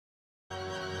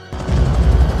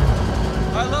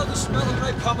love the smell of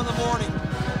napalm in the morning.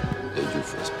 Did you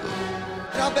first blood?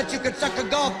 And I'll bet you could suck a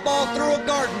golf ball through a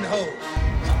garden hose.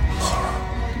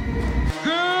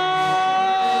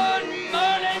 Good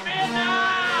morning,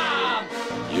 Vietnam!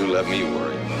 You let me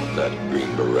worry about that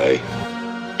Green Beret.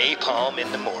 Napalm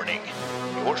in the Morning,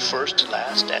 your first,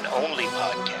 last, and only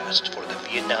podcast for the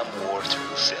Vietnam War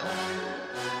through film.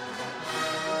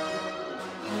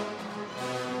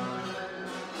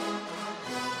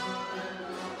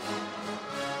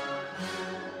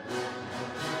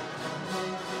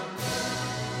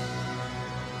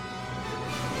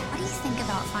 What do you think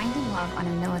about finding love on a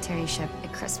military ship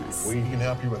at Christmas? We can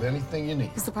help you with anything you need.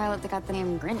 Who's the pilot that got the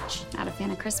name Grinch? Not a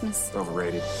fan of Christmas.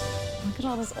 Overrated. Look at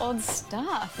all this old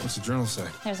stuff. What's the journal say?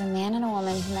 There's a man and a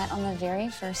woman who met on the very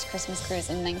first Christmas cruise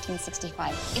in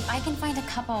 1965. If I can find a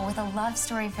couple with a love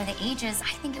story for the ages,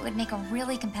 I think it would make a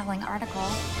really compelling article.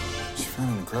 She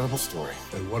found an incredible story.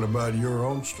 And what about your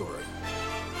own story?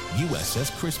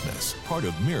 USS Christmas, part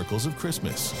of Miracles of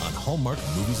Christmas on Hallmark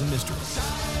Movies and Mysteries.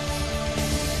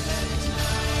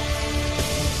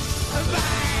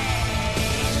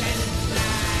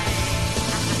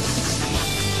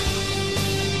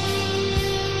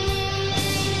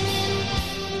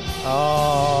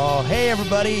 Oh, hey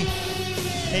everybody.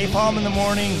 Napalm in the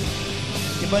Morning.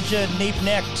 A bunch of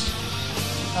nape-necked.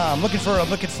 Looking for.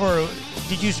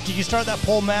 Did you start that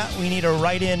poll, Matt? We need a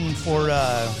write-in for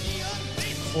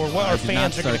what our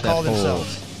fans are going to call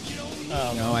themselves.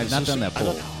 No, I've not done that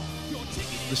poll.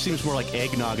 This seems more like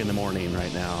eggnog in the morning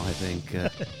right now, I think.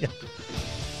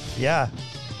 Yeah.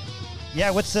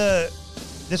 What's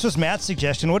this was Matt's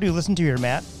suggestion. What do you listen to here,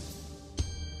 Matt?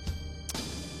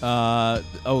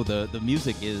 The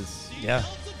music is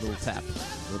little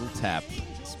tap,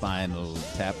 spine, little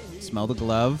tap, smell the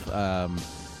glove,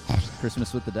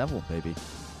 Christmas with the Devil, baby.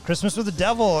 Christmas with the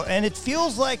Devil, and it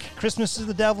feels like Christmas with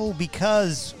the Devil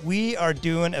because we are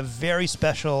doing a very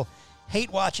special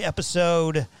Hate Watch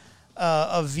episode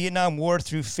of Vietnam War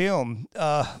through film,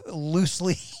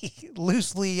 loosely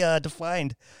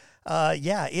defined.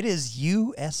 It is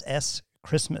USS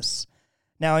Christmas.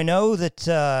 Now I know that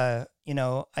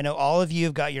I know all of you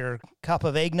have got your cup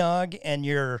of eggnog and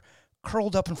you're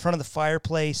curled up in front of the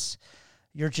fireplace.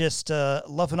 You're just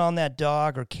loving on that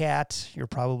dog or cat. You're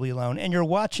probably alone. And you're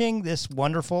watching this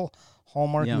wonderful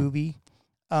Hallmark movie.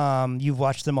 You've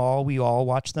watched them all. We all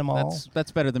watch them all.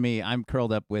 That's better than me. I'm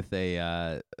curled up with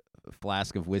a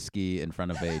flask of whiskey in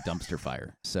front of a dumpster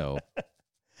fire. So,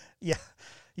 yeah.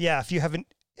 If you haven't,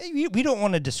 we don't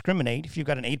want to discriminate. If you've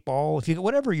got an 8-ball, if you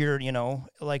whatever you're,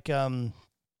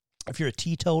 if you're a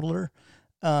teetotaler,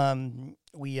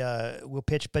 we'll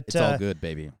pitch. But it's all good,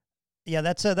 baby. Yeah,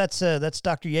 that's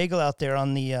Dr. Yeagle out there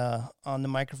on the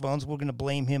microphones. We're going to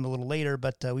blame him a little later,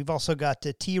 but we've also got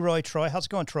T. Roy Troy. How's it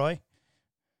going, Troy?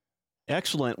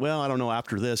 Excellent. Well, I don't know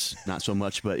after this, not so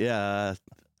much, but yeah,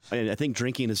 I think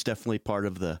drinking is definitely part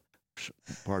of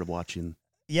watching.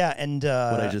 Yeah, and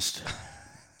what I just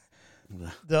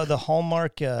the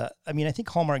Hallmark. I think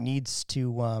Hallmark needs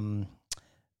to.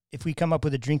 If we come up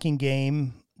with a drinking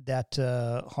game that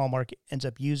Hallmark ends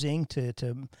up using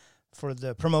for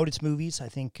the promote its movies, I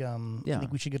think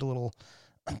we should get a little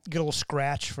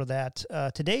scratch for that.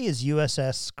 Today is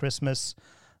USS Christmas,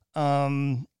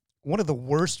 one of the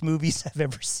worst movies I've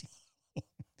ever seen,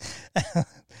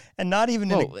 and not even.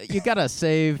 You gotta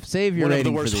save your one rating of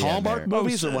the worst for the Hallmark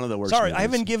movies, or one of the worst. Sorry, movies? I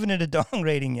haven't given it a dong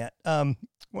rating yet.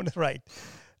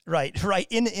 Right.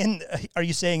 In are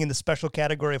you saying in the special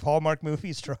category of Hallmark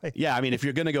movies, Troy? Yeah, if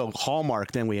you're gonna go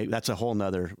Hallmark, then that's a whole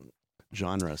nother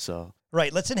genre. So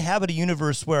right, let's inhabit a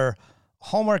universe where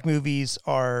Hallmark movies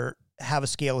have a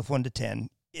scale of 1 to 10,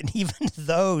 and even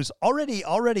those already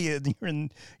you're in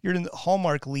the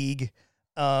Hallmark league.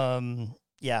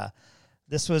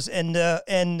 This was and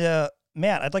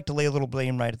Matt, I'd like to lay a little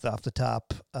blame right off the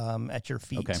top at your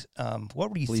feet. Okay.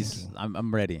 What were you Please, thinking?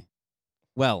 I'm ready.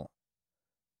 Well.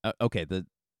 Okay, the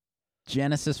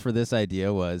genesis for this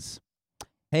idea was,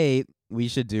 hey, we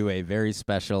should do a very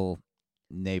special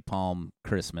Napalm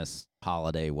Christmas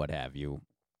holiday, what have you,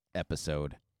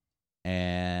 episode.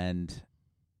 And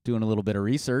doing a little bit of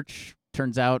research,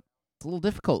 turns out it's a little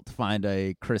difficult to find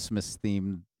a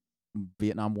Christmas-themed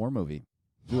Vietnam War movie.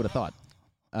 Who would have thought?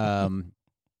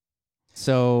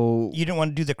 So you didn't want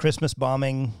to do the Christmas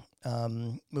bombing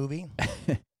movie?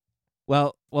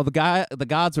 Well, the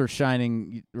gods were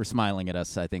smiling at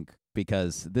us, I think,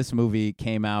 because this movie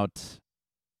came out.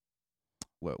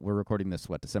 We're recording this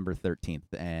December 13th,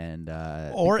 and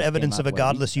or evidence of a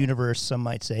godless universe, some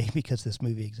might say, because this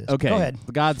movie exists. Okay, go ahead.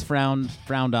 The gods frowned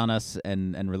on us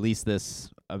and released this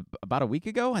about a week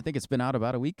ago. I think it's been out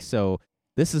about a week, so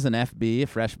This is an FB, a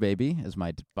fresh baby, as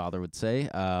my father would say.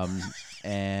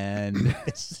 And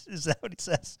is that what he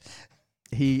says?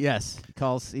 He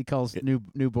calls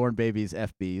newborn babies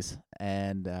FBs,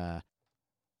 and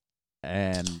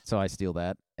so I steal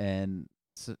that, and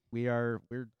so we're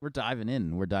diving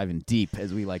in, we're diving deep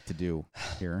as we like to do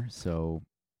here. So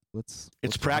let's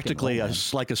practically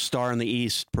like a star in the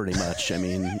east, pretty much. I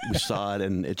mean, we saw it,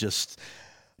 and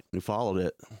we followed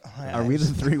it. Are we the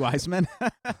three wise men?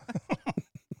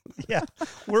 Yeah,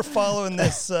 we're following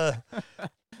this.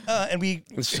 And we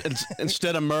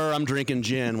instead of myrrh, I'm drinking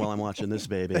gin while I'm watching this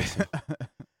baby.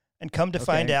 And come to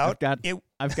find out,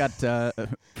 I've got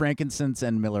frankincense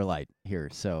and Miller Lite here.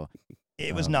 So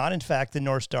it was not, in fact, the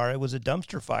North Star. It was a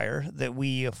dumpster fire that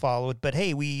we followed. But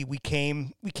hey, we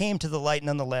came to the light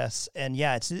nonetheless. And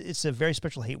yeah, it's a very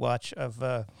special hate watch of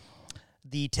the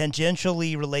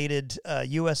tangentially related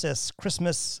USS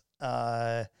Christmas.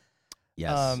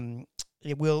 Yes.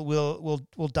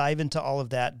 We'll dive into all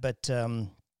of that, but.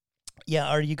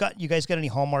 Yeah, you guys got any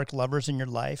Hallmark lovers in your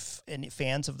life? Any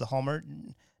fans of the Hallmark?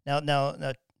 Now,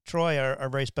 Troy, our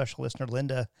very special listener,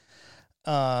 Linda,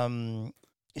 does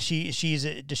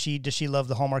she love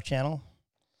the Hallmark Channel?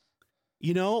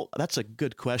 You know, that's a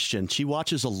good question. She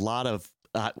watches a lot of.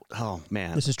 Oh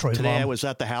man, this is Troy's Today mom. I was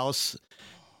at the house,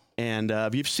 and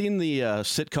have you seen the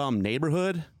sitcom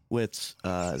Neighborhood? With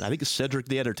I think it's Cedric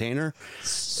the Entertainer.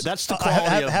 That's the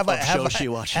quality of shows she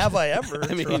watches. Have I ever?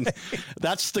 I mean,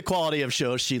 that's the quality of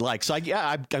shows she likes.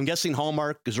 I'm guessing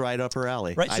Hallmark is right up her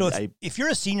alley. Right. So if you're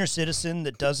a senior citizen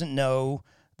that doesn't know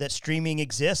that streaming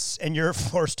exists and you're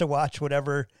forced to watch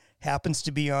whatever happens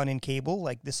to be on in cable,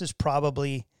 like this is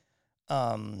probably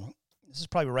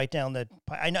right down the.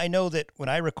 I know that when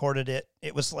I recorded it,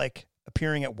 it was like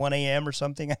appearing at 1 a.m. or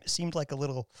something. It seemed like a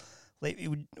little.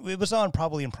 It was on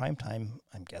probably in prime time,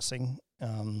 I'm guessing.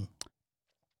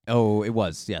 Oh, it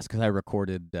was, yes, because I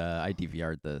recorded, I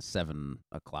DVR'd the 7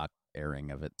 o'clock airing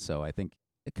of it. So I think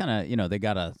it kind of, they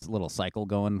got a little cycle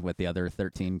going with the other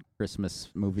 13 Christmas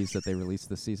movies that they released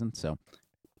this season. So,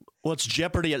 well, it's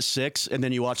Jeopardy at 6, and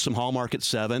then you watch some Hallmark at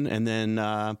 7, and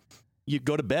then you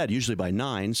go to bed usually by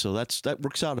 9. So that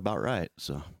works out about right.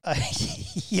 So,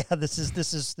 yeah, this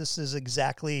is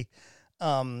exactly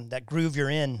that groove you're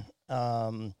in.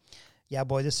 Yeah,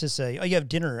 boy, this is you have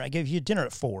dinner. I gave you dinner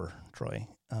at 4, Troy.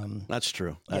 That's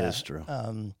true. That is true.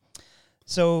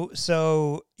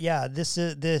 So yeah,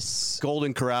 this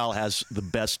Golden Corral has the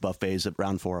best buffets at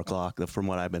around 4 o'clock, from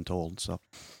what I've been told. So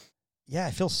yeah,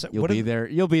 I feel so.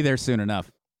 You'll be there soon enough.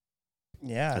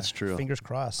 Yeah, that's true. Fingers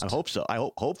crossed. I hope so.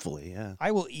 Hopefully, yeah.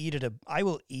 I will eat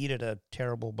at a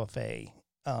terrible buffet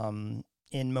in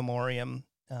memoriam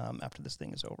after this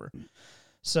thing is over.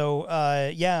 So,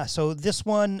 so this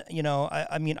one,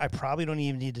 I mean, we probably don't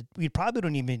even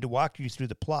need to walk you through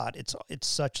the plot. It's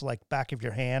such like back of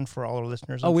your hand for all our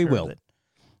listeners. We will.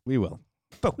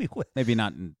 But we will. Maybe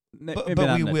not in a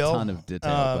ton of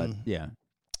detail, but yeah.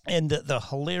 And the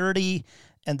hilarity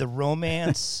and the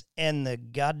romance and the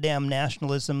goddamn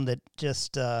nationalism that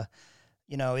just,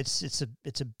 it's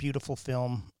a beautiful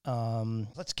film.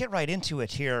 Let's get right into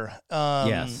it here.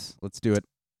 Yes, let's do it.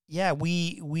 Yeah,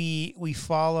 we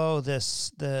follow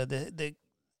this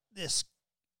this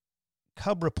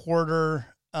cub reporter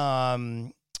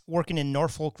working in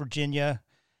Norfolk, Virginia,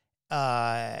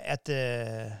 at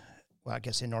the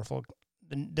Norfolk,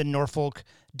 the Norfolk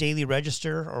Daily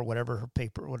Register or whatever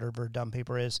her dumb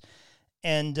paper is,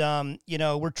 and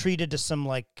we're treated to some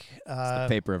it's the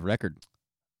paper of record,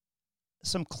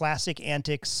 some classic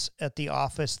antics at the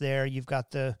office. There, you've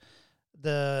got the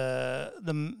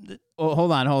Oh,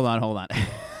 hold on.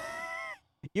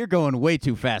 You're going way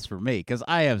too fast for me because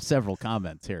I have several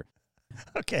comments here.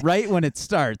 Okay. Right when it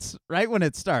starts,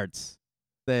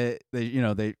 they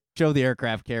show the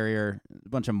aircraft carrier, a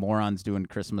bunch of morons doing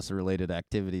Christmas-related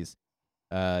activities.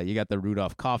 You got the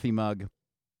Rudolph coffee mug.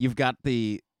 You've got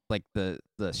the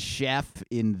chef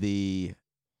in the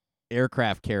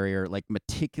aircraft carrier, like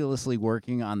meticulously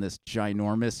working on this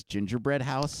ginormous gingerbread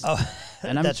house. Oh,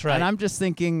 that's right. And I'm just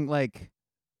thinking, like,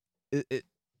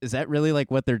 is that really like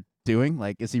what they're doing?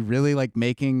 Like, is he really like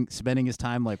spending his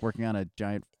time like working on a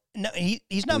giant? No,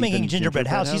 he's not making a gingerbread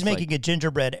house. He's making a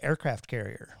gingerbread aircraft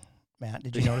carrier. Matt,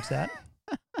 did you notice that?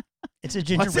 It's a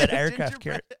gingerbread aircraft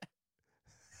carrier.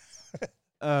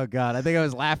 Oh God, I think I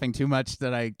was laughing too much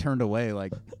that I turned away.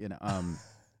 Like,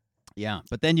 yeah,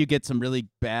 but then you get some really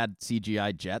bad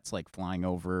CGI jets like flying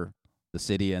over the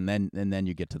city, and then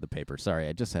you get to the paper. Sorry,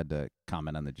 I just had to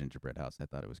comment on the gingerbread house. I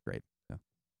thought it was great. So.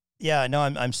 Yeah, no,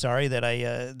 I'm sorry that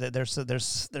that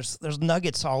there's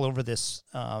nuggets all over this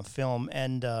film,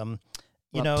 and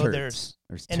there's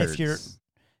and if you're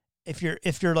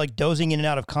if you're like dozing in and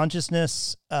out of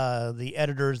consciousness,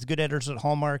 the good editors at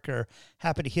Hallmark are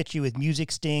happy to hit you with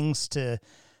music stings to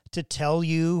tell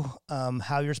you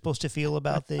how you're supposed to feel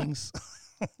about things.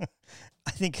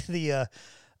 I think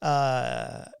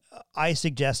I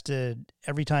suggested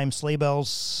every time sleigh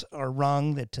bells are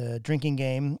rung that drinking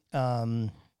game.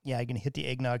 I'm gonna hit the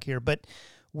eggnog here, but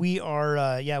we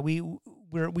are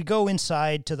we go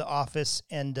inside to the office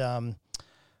and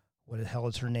what the hell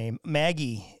is her name?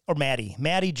 Maddie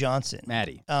Johnson.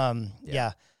 Maddie.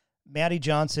 Maddie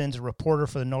Johnson's a reporter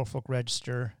for the Norfolk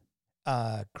Register.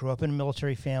 Grew up in a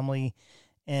military family,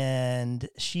 and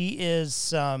she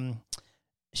is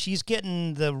she's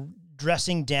getting the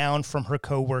dressing down from her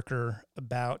coworker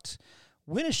about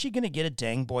when is she going to get a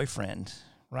dang boyfriend,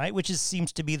 right? Which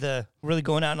seems to be the really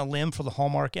going out on a limb for the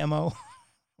Hallmark MO.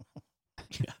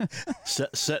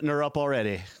 Setting her up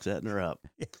already. Setting her up.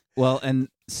 Well, and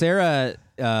Sarah,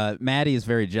 Maddie is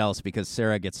very jealous because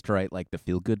Sarah gets to write like the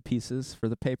feel-good pieces for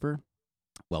the paper.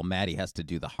 Well, Maddie has to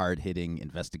do the hard-hitting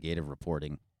investigative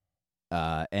reporting.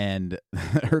 And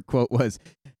her quote was,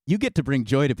 "You get to bring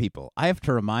joy to people. I have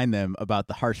to remind them about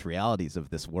the harsh realities of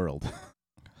this world."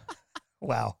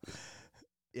 Wow.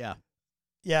 Yeah.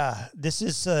 Yeah, this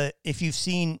is if you've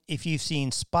seen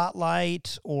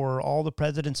Spotlight or All the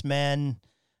President's Men,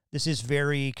 this is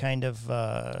very kind of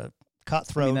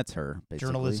cutthroat. I mean, that's her basically.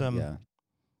 Journalism. Yeah.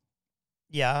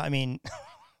 Yeah, I mean,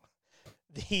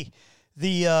 I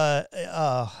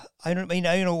don't mean,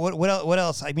 you know, what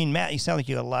else? I mean, Matt, you sound like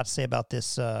you got a lot to say about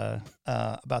this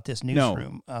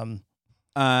newsroom. No.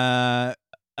 I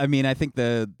mean, I think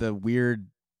the weird.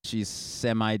 She's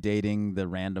semi-dating the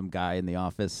random guy in the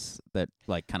office that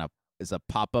like kind of is a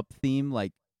pop-up theme,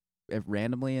 like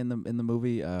randomly in the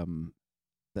movie.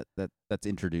 That's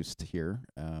introduced here.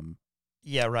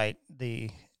 Yeah, right.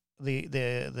 The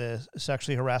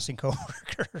sexually harassing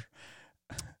coworker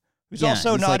who's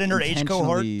also not like in her age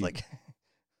cohort. Like,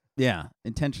 yeah,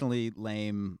 intentionally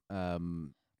lame,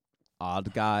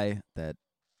 odd guy. That.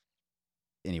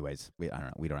 Anyways, I don't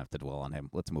know. We don't have to dwell on him.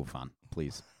 Let's move on,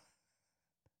 please.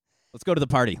 Let's go to the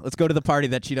party. Let's go to the party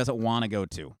that she doesn't want to go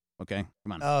to. Okay,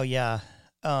 come on. Oh yeah,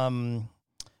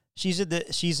 she's at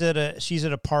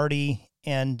a party,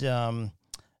 and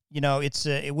you know,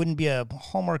 it wouldn't be a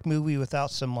Hallmark movie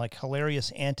without some like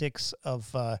hilarious antics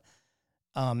of.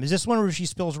 Is this one where she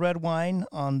spills red wine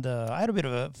on the? I had a bit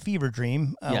of a fever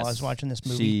dream while I was watching this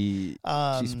movie.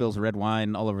 She spills red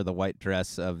wine all over the white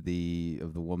dress of the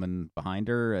woman behind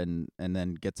her, and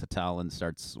then gets a towel and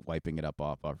starts wiping it up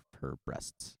off of her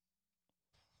breasts.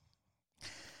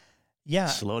 Yeah.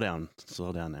 Slow down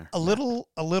there. A little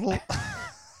a little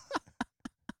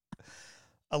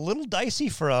dicey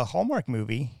for a Hallmark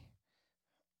movie.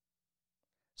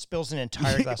 Spills an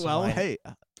entire glass of wine. Well, hey,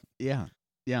 yeah.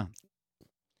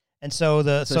 And so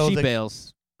she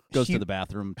bails, goes to the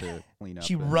bathroom to clean up.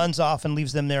 She runs off and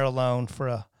leaves them there alone for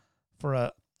a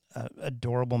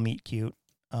adorable meet cute.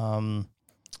 And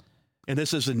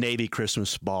this is a Navy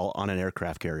Christmas ball on an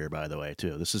aircraft carrier, by the way,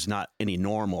 too. This is not any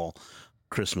normal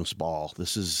Christmas ball.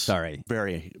 This is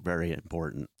very, very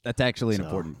important. That's actually an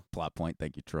important plot point.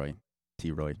 Thank you, Troy.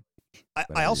 T. Roy.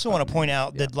 I also want to point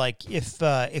out that, like, if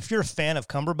you're a fan of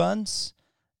cummerbunds,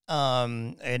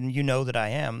 and you know that I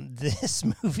am, this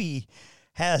movie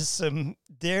has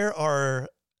there are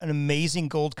an amazing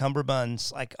gold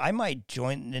cummerbunds. Like, I might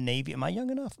join the Navy. Am I young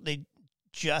enough?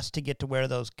 Just to get to wear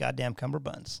those goddamn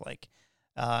cummerbunds. Like,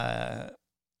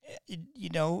 you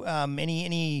know,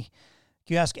 any.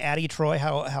 You ask Addie, Troy,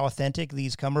 how authentic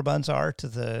these cummerbunds are to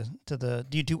the.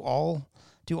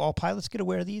 Do all pilots get to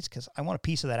wear these? Because I want a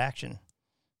piece of that action.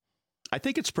 I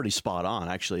think it's pretty spot on,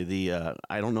 actually.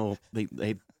 I don't know,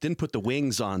 they didn't put the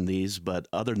wings on these, but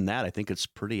other than that, I think it's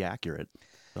pretty accurate.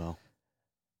 So,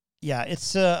 yeah,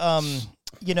 it's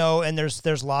you know, and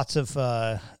there's lots of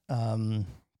this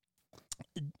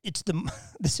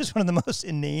is one of the most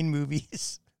inane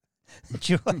movies that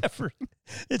you ever.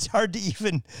 It's hard to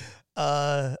even.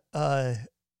 I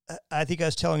think I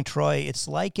was telling Troy, it's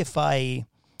like if when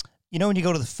you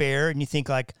go to the fair and you think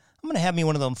like, I'm gonna have me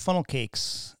one of them funnel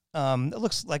cakes. It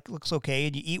looks okay,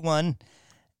 and you eat one,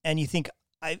 and you think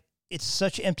it's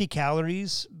such empty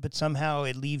calories, but somehow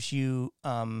it leaves you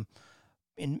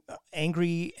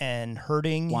angry and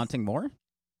hurting, wanting more.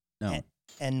 No,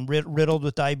 and riddled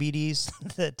with diabetes.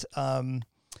 That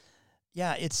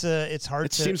yeah, it's hard.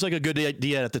 It seems like a good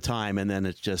idea at the time, and then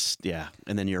it's just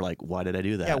and then you're like, why did I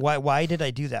do that? Yeah, why did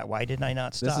I do that? Why didn't I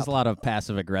not stop? This is a lot of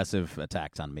passive aggressive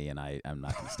attacks on me, and I'm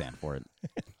not going to stand for it.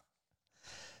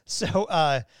 So,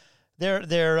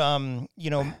 they're you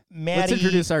know, Maddie. Let's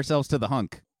introduce ourselves to the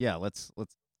hunk. Yeah, let's.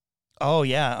 Oh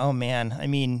yeah. Oh man. I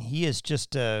mean, he is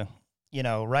just right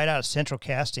out of Central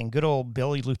Casting. Good old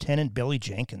Lieutenant Billy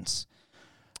Jenkins.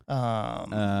 Yeah,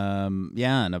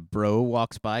 and a bro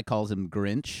walks by, calls him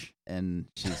Grinch, and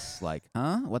she's like,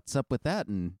 "Huh? What's up with that?"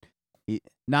 And he,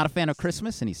 not a fan of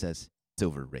Christmas, and he says, "It's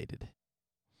overrated."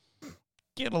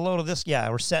 Get a load of this. Yeah,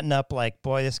 we're setting up like,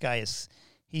 boy, this guy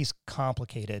he's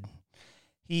complicated.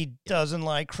 He doesn't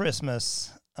like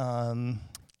Christmas.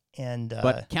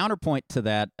 But counterpoint to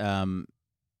that,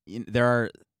 there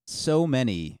are so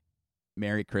many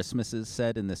Merry Christmases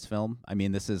said in this film. I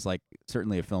mean, this is like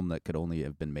certainly a film that could only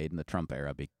have been made in the Trump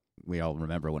era. We all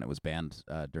remember when it was banned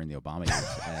during the Obama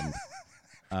years.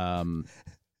 And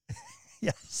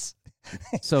yes.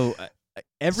 So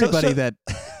everybody that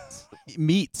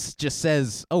meets just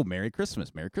says, "Oh, Merry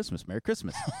Christmas, Merry Christmas, Merry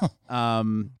Christmas."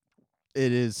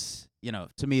 It is,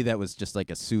 to me that was just like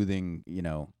a soothing,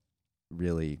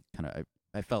 really kind of.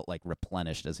 I felt like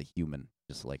replenished as a human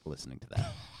just like listening to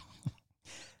that.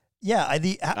 Yeah, I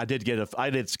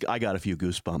got a few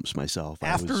goosebumps myself.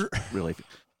 After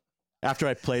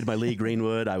I played my Lee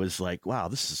Greenwood, I was like, wow,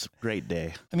 this is a great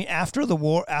day. I mean, after the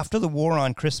war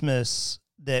on Christmas,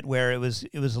 where it was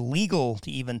illegal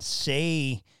to even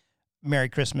say Merry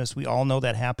Christmas, we all know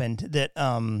that happened.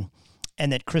 And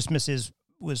that Christmas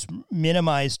was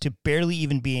minimized to barely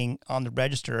even being on the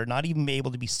register, not even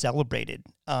able to be celebrated.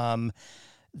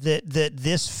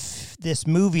 This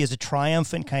movie is a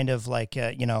triumphant kind of like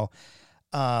after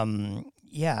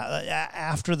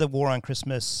the war on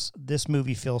Christmas, this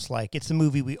movie feels like it's a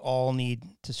movie we all need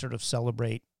to sort of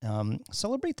celebrate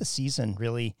the season,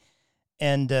 really.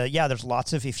 And there's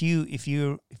lots of if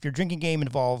your drinking game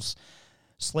involves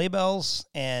sleigh bells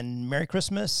and Merry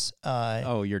Christmas,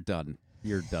 you're done.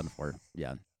 You're done for.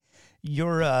 Yeah.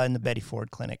 You're in the Betty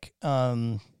Ford Clinic.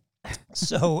 Then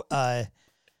I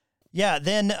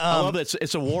love that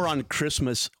it's a war on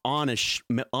Christmas on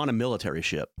a military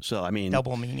ship. So I mean,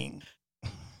 double meaning.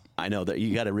 I know that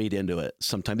you got to read into it.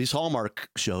 Sometimes these Hallmark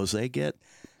shows you got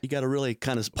to really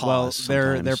kind of pause.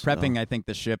 Well, they're prepping, I think,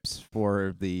 the ships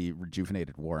for the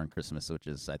rejuvenated war on Christmas, which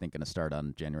is I think going to start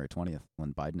on January 20th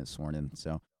when Biden is sworn in.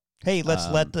 So hey, let's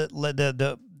let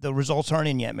the results aren't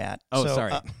in yet, Matt. Oh, so,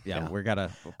 sorry.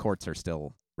 Courts are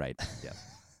still right. Yeah.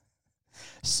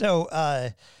 So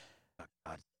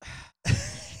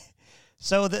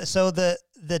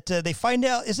they find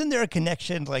out, isn't there a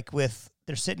connection like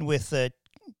they're sitting with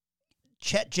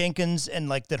Chet Jenkins and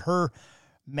like that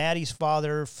Maddie's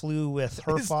father flew with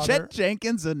her father. Chet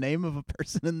Jenkins a name of a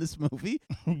person in this movie?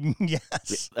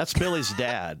 Yes. That's Billy's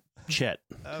dad, Chet.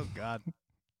 Oh God.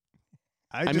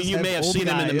 I mean, you may have seen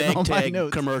him in the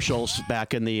Maytag commercials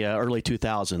back in the early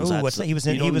 2000s. Oh, what's that? He was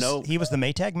the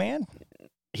Maytag man?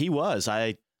 He was.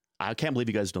 I can't believe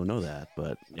you guys don't know that,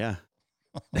 but yeah.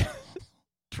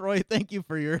 Troy, thank you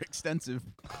for your extensive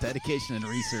dedication and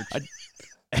research.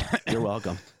 You're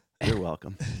welcome. You're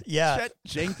welcome. Yeah. Chet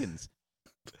Jenkins.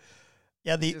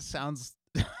 Yeah, it just sounds...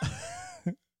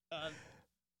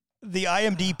 The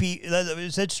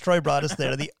IMDb, since Troy brought us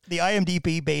there, the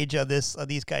IMDb page of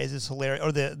these guys is hilarious.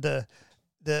 Or the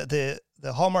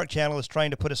Hallmark Channel is trying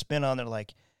to put a spin on. They're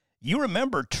like, you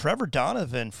remember Trevor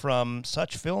Donovan from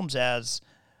such films as,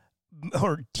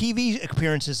 or TV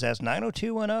appearances as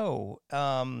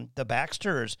 90210, The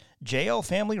Baxters, JL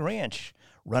Family Ranch,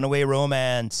 Runaway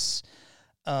Romance.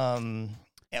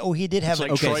 He did have.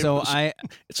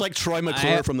 It's like Troy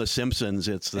McClure from The Simpsons.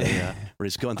 It's where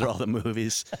he's going through all the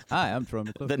movies. Hi, I'm Troy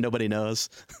McClure that nobody knows.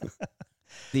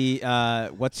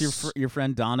 What's your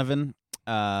friend Donovan?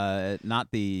 Not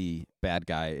the bad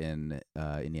guy in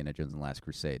Indiana Jones and the Last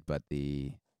Crusade, but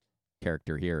the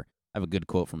character here. I have a good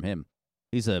quote from him.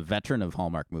 He's a veteran of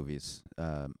Hallmark movies.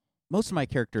 Most of my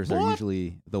characters are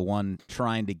usually the one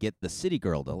trying to get the city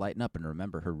girl to lighten up and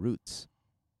remember her roots.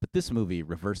 But this movie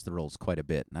reversed the roles quite a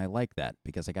bit, and I like that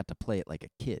because I got to play it like a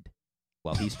kid.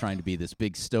 While he's trying to be this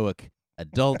big stoic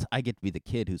adult, I get to be the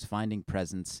kid who's finding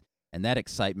presents and that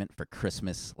excitement for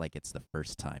Christmas like it's the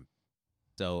first time.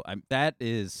 So that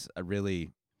is a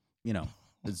really,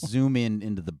 zoom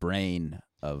into the brain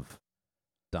of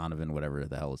Donovan, whatever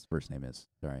the hell his first name is.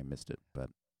 Sorry, I missed it. But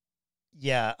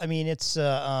yeah, I mean, it's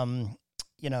there's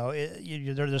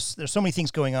so many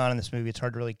things going on in this movie. It's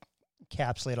hard to really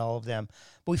encapsulate all of them.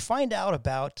 But we find out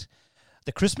about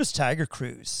the Christmas Tiger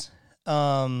Cruise.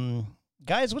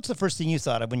 Guys, what's the first thing you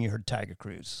thought of when you heard Tiger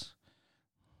Cruise?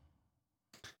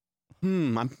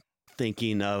 I'm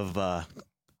thinking of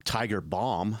Tiger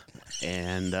Bomb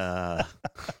and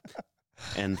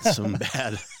some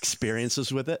bad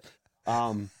experiences with it.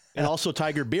 And also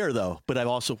Tiger Beer, though. But I've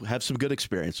also have some good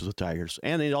experiences with tigers.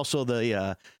 And also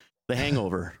the The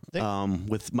Hangover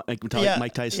with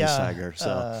Mike Tyson's tiger. So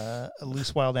a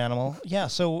loose wild animal. Yeah.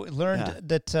 So learned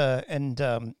that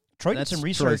Troy did some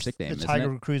research. The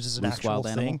Tiger Cruise is an actual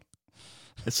thing.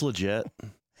 It's legit.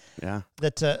 Yeah.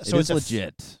 So it's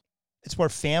legit. It's where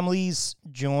families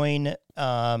join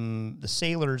the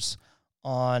sailors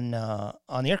on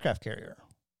the aircraft carrier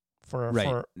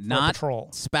for not patrol.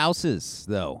 Spouses,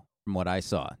 though, from what I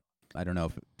saw. I don't know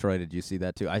if Troy, did you see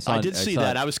that too? I did see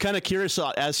that. I was kind of curious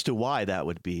as to why that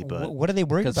would be, but what are they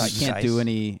worried about? Because you can't do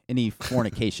any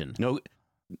fornication. No,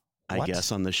 I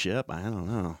guess on the ship. I don't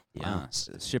know. Yeah, wow.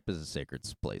 Ship is a sacred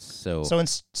place. So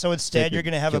instead, you're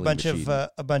going to have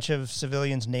a bunch of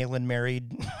civilians nailing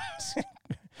married.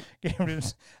 I mean,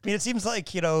 it seems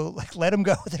like let them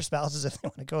go with their spouses if they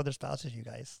want to go with their spouses. You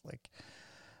guys,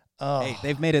 hey,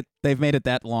 they've made it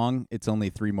that long. It's only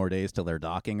 3 more days till they're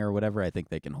docking or whatever. I think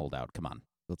they can hold out. Come on,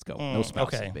 let's go. No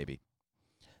spouses, baby.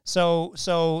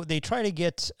 So they try to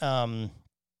get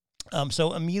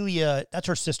so Amelia, that's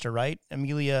her sister, right?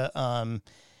 Amelia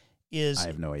is I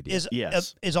have no idea.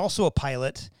 Is also a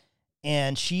pilot,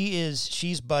 and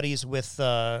she's buddies with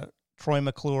Troy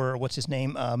McClure, what's his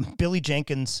name? Billy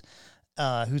Jenkins,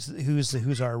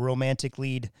 who's our romantic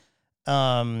lead.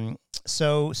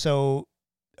 So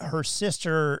her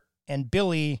sister and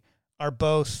Billy are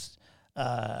both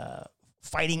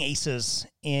fighting aces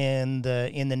in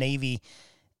the Navy,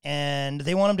 and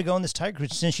they want him to go on this Tiger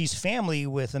Cruise. Since she's family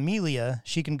with Amelia,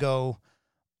 she can go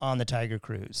on the Tiger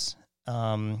Cruise.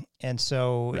 And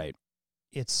so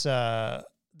it's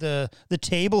the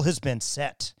table has been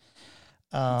set.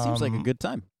 It seems like a good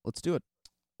time. Let's do it.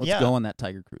 Let's go on that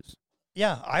Tiger Cruise.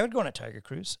 Yeah, I would go on a Tiger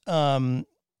Cruise.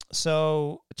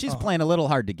 So but she's playing a little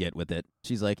hard to get with it.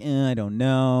 She's like, I don't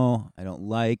know. I don't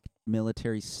like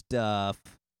military stuff.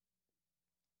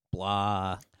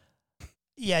 Blah.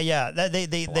 Yeah.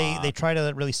 They try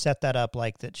to really set that up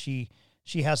like that. She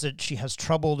has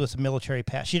trouble with the military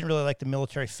past. She didn't really like the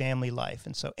military family life,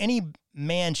 and so any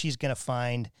man she's gonna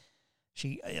find,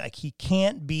 he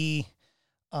can't be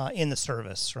in the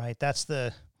service, right? That's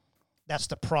the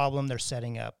problem they're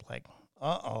setting up. Like,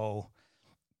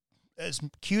 as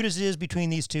cute as it is between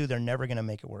these two, they're never going to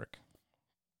make it work.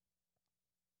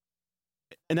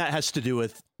 And that has to do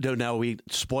with,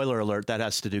 spoiler alert, that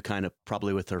has to do kind of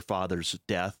probably with her father's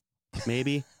death,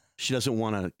 maybe. She doesn't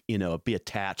want to, be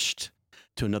attached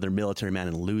to another military man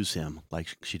and lose him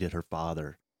like she did her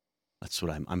father. That's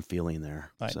what I'm feeling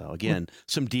there. Right. So again,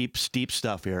 some deep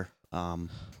stuff here. You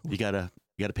gotta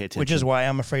pay attention. Which is why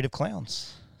I'm afraid of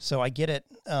clowns. So I get it.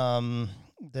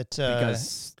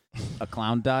 Because a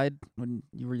clown died when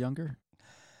you were younger?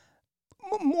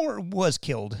 More was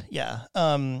killed, yeah.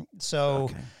 Those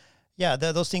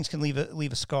things can leave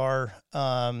a scar.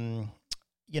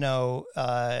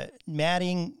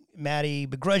 Maddie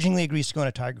begrudgingly agrees to go on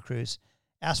a Tiger Cruise,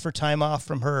 asks for time off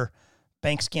from her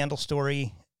bank scandal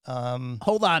story.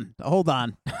 Hold on. Oh,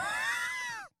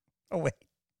 wait.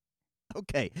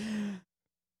 Okay.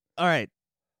 All right.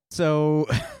 So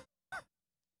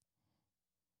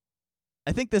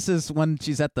I think this is when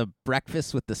she's at the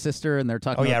breakfast with the sister and they're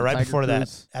talking about right Tiger before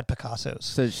Cruise. that at Picasso's.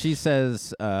 So she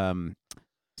says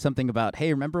something about,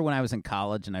 hey, remember when I was in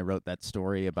college and I wrote that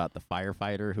story about the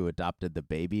firefighter who adopted the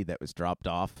baby that was dropped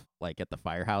off at the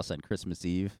firehouse on Christmas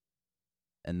Eve?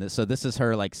 And this is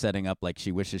her setting up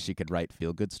she wishes she could write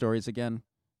feel-good stories again.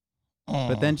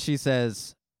 But then she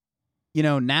says,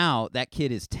 now that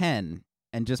kid is 10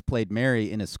 and just played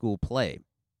Mary in a school play.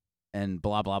 And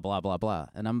blah, blah, blah, blah, blah.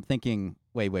 And I'm thinking,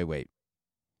 wait.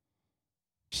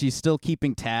 She's still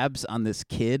keeping tabs on this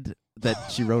kid that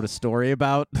she wrote a story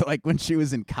about, when she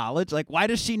was in college? Why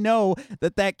does she know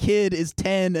that kid is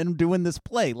 10 and doing this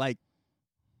play?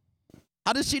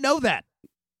 How does she know that?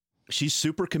 She's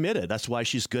super committed. That's why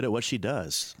she's good at what she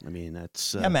does. I mean,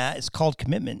 that's... Yeah, Matt, it's called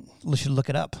commitment. You should look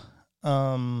it up.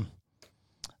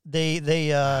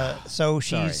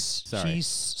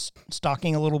 She's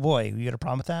stalking a little boy. You got a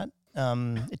problem with that?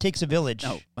 It takes a village.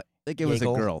 No, I think it was a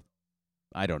girl.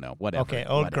 I don't know. Whatever. Okay,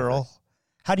 girl.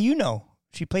 How do you know?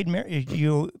 She played Mary.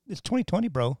 It's 2020,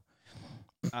 bro.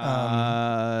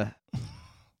 All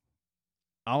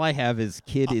I have is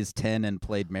kid is 10 and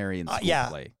played Mary in school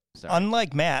play. Sorry.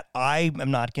 Unlike Matt, I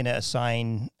am not going to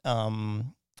assign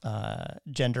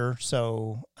gender,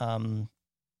 so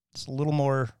it's a little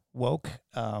more woke.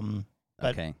 But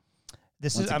okay.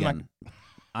 This Once is again,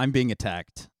 I'm being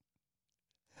attacked.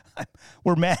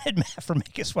 We're mad at Matt for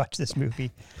making us watch this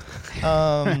movie.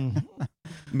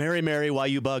 Mary, why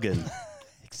you bugging?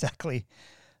 Exactly.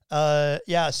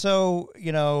 So,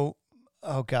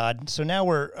 oh God. So now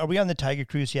are we on the Tiger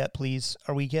Cruise yet, please?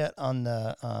 Are we yet on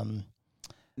the,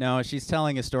 No, she's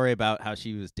telling a story about how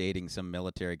she was dating some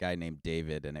military guy named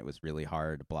David, and it was really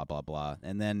hard, blah, blah, blah.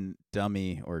 And then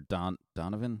Dummy or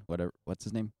Donovan, whatever, what's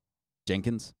his name?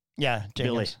 Jenkins? Yeah,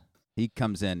 Billy. Jenkins. He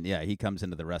comes in, he comes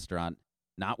into the restaurant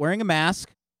not wearing a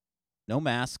mask. No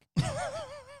mask.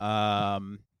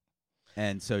 And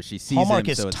so she sees Hallmark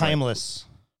him. is so it's timeless.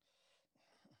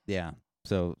 Yeah.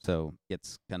 So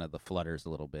gets kind of the flutters a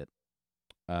little bit.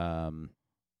 All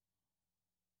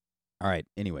right.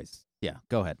 Anyways, yeah,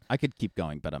 go ahead. I could keep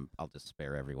going, but I'll just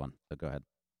spare everyone. So go ahead.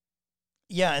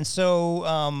 Yeah, and so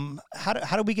how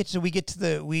do we get to we get to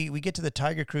the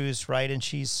Tiger Cruise, right? And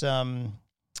she's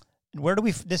where do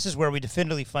we? This is where we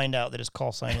definitively find out that his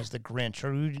call sign is the Grinch,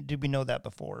 or did we know that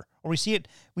before? Or we see it.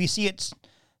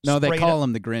 No, they call up.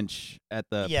 him the Grinch at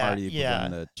the party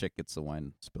when the chick gets the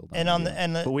wine spilled on.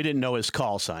 But we didn't know his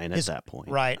call sign at that point,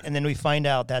 right? And then we find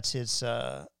out that's his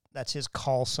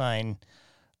call sign,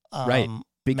 right?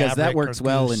 Because that Maverick works or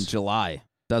well Goose. in July,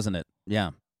 doesn't it?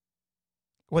 Yeah.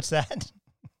 What's that?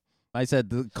 I said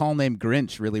the call name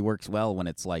Grinch really works well when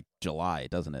it's like July,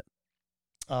 doesn't it?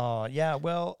 Oh, yeah.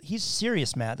 Well, he's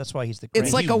serious, Matt. That's why he's the Grinch.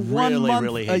 It's like He a 1 really, month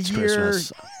really a hates year.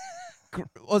 Christmas.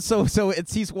 Well, so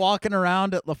he's walking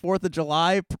around at the 4th of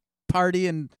July party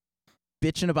and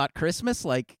bitching about Christmas.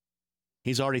 Like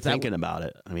He's already thinking about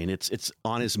it. I mean, it's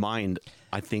on his mind.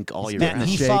 I think all year Matt, round.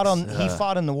 he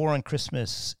fought in the war on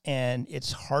Christmas, and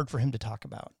it's hard for him to talk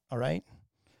about. All right,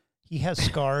 he has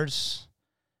scars.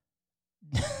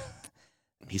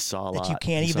 He saw a that lot. you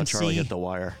can't He even saw Charlie see. hit the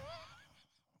wire.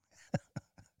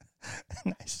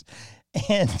 Nice,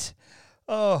 and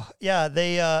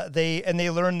they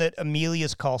learn that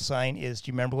Amelia's call sign is. Do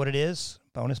you remember what it is?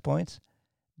 Bonus points.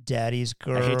 Daddy's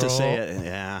girl. I hate to say it.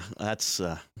 Yeah, that's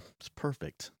it's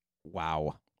perfect.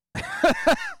 Wow.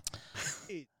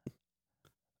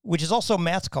 Which is also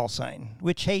Matt's call sign.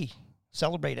 Which, hey,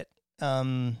 celebrate it.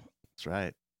 That's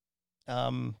right.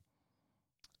 An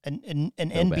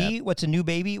NB. bad. What's a new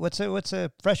baby? What's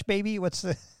a fresh baby? What's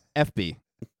the FB.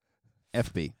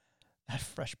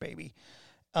 fresh baby?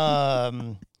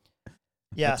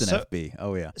 Yeah. That's an FB.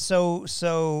 Oh yeah. So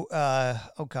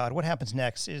oh God, what happens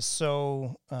next is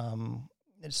so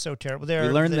it's so terrible. We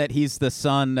learned that he's the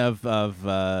son of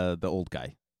the old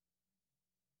guy.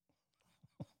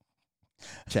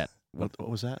 Chet. What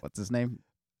was that? What's his name?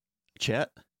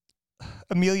 Chet?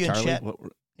 Amelia and Charlie? Chet. What,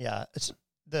 Yeah, it's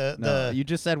No, you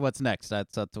just said what's next.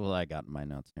 That's what I got in my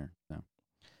notes here. So.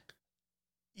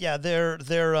 yeah, they're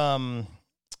they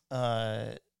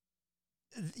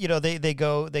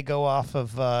go off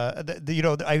of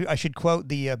I should quote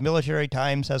the Military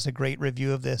Times has a great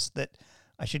review of this, that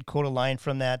I should quote a line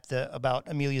from that about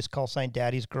Amelia's call sign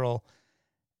Daddy's Girl,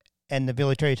 and the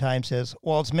Military Times says,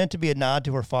 while it's meant to be a nod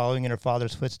to her following in her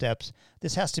father's footsteps,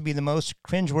 this has to be the most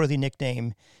cringeworthy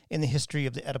nickname in the history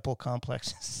of the Oedipal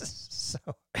complex. So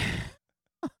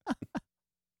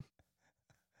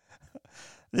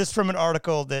this from an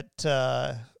article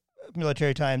that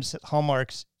Military Times,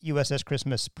 Hallmark's USS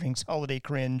Christmas brings holiday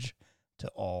cringe to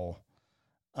all,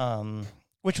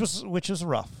 which was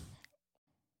rough.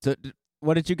 So,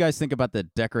 what did you guys think about the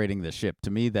decorating the ship? To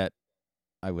me, that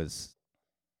I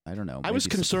don't know. I was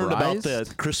maybe concerned about the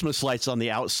surprised. Christmas lights on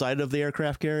the outside of the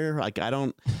aircraft carrier. Like,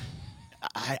 I'm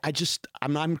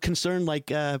concerned,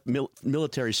 like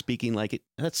military speaking, like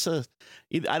it's not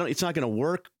going to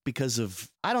work because of,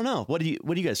 I don't know. What do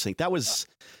you guys think? That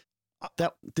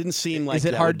didn't seem like Is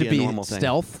it that hard would to be a be normal thing.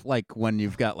 stealth like when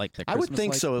you've got like the I Christmas would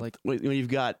think lights, so. like- When you've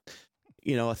got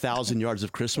 1,000 yards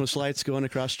of Christmas lights going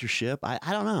across your ship, I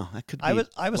don't know. That could be.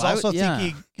 I was also yeah.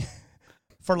 thinking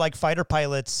for like fighter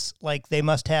pilots, like they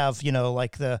must have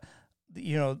like the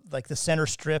center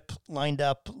strip lined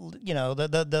up,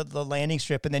 the landing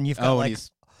strip, and then you've got and like he's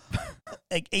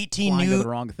 18 flying to new the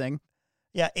wrong thing.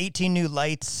 18 new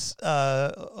lights,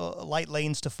 light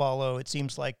lanes to follow. It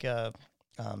seems like it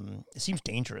seems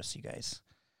dangerous, you guys.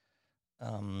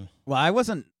 Well,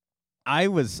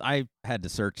 I had to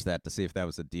search that to see if that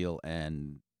was a deal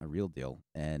and a real deal,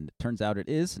 and it turns out it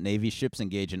is. Navy ships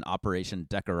engage in Operation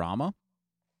Decorama.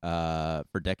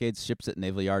 For decades, ships at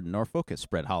Naval Yard in Norfolk have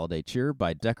spread holiday cheer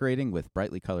by decorating with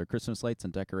brightly colored Christmas lights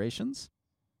and decorations.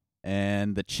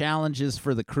 And the challenge is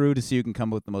for the crew to see who can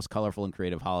come up with the most colorful and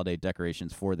creative holiday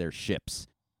decorations for their ships.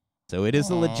 So it is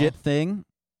a legit thing.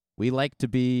 We like to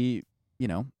be,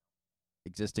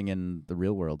 existing in the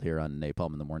real world here on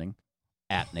Napalm in the Morning,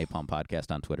 at Napalm Podcast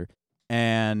on Twitter.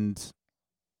 And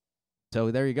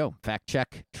so there you go. Fact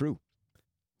check, true.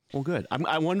 Well, good.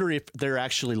 I wonder if they're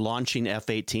actually launching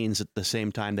F-18s at the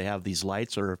same time they have these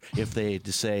lights, or if they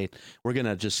just say, we're going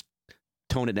to just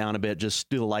tone it down a bit, just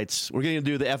do the lights. We're going to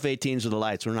do the F-18s or the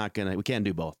lights. We can't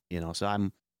do both, So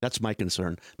I'm That's my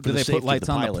concern. For Do the they safety put of lights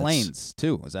on the pilots. planes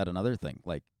too? Is that another thing?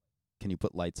 Like, can you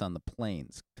put lights on the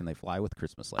planes? Can they fly with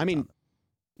Christmas lights? I mean, on them?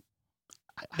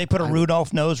 They put a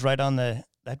Rudolph nose right on the.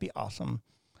 That'd be awesome.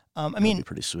 That'd be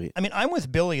pretty sweet. I mean, I'm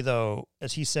with Billy though,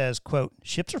 as he says, "quote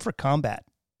Ships are for combat,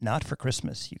 not for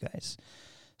Christmas, you guys."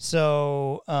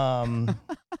 So,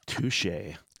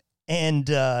 touche. And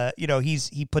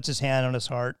he puts his hand on his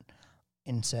heart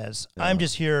and says, "I'm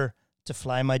just here to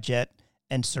fly my jet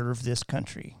and serve this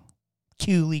country."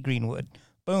 Cue Lee Greenwood.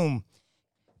 Boom.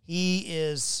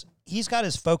 He's got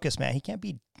his focus, man. He can't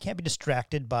be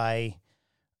distracted by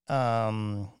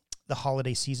the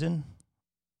holiday season.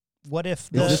 What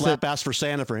if No slap ass for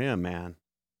Santa for him, man.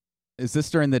 Is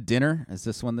this during the dinner? Is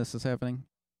this when this is happening?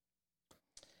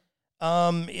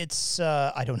 It's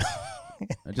I don't know.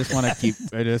 I just want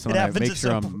to make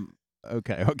sure I'm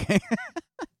okay. Okay.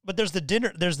 But there's the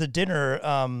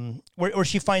dinner where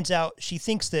she finds out, she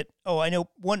thinks that, I know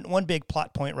one big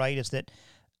plot point, right, is that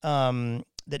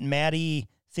that Maddie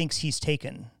thinks he's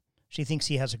taken. She thinks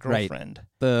he has a girlfriend. Right.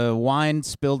 The wine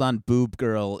spilled on Boob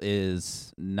Girl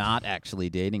is not actually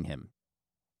dating him.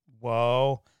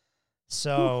 Whoa.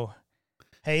 So,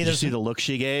 hey, did you see the look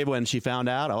she gave when she found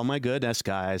out? Oh my goodness,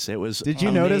 guys. It was Did you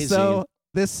amazing. notice though?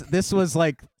 This was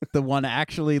like the one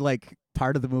actually like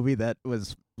part of the movie that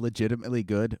was legitimately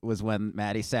good was when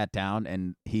Maddie sat down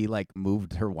and he like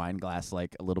moved her wine glass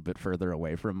like a little bit further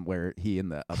away from where he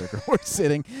and the other girl were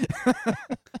sitting.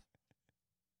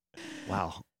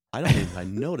 Wow. I don't think I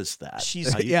noticed that.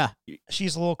 She's a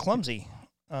little clumsy.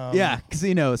 Yeah, because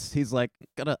he knows. He's like,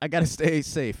 I gotta stay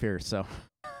safe here. So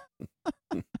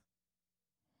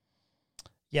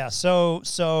yeah, so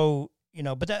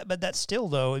but that's still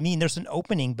though. I mean, there's an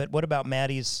opening, but what about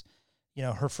Maddie's,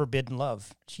 her forbidden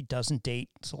love? She doesn't date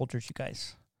soldiers, you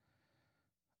guys.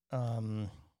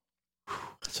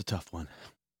 That's a tough one.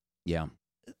 Yeah.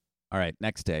 All right,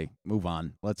 next day. Move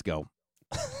on. Let's go.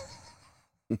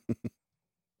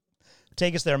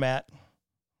 Take us there, Matt.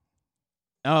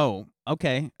 Oh,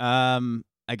 okay. I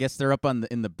guess they're up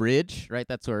in the bridge, right?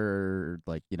 That's where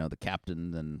the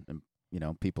captain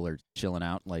and people are chilling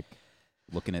out, like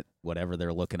looking at whatever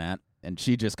they're looking at, and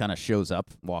she just kind of shows up,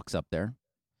 walks up there,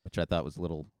 which I thought was a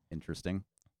little interesting.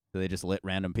 Do they just let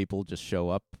random people just show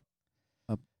up?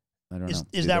 I don't know.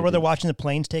 Is that where they're watching the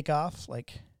planes take off?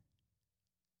 Like,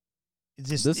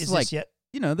 is this yet?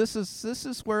 This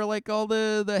is where like all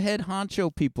the head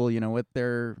honcho people, with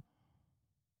their,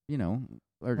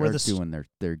 are doing their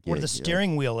gig. Where the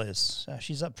steering wheel is.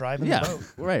 She's up driving the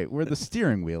boat. Right, where the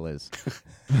steering wheel is.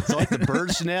 It's like the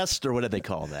bird's nest, or what do they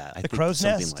call that? The crow's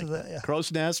nest? Like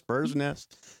crow's nest, bird's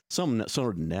nest, some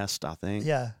sort of nest, I think.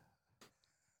 Yeah.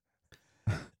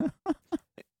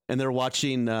 And they're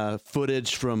watching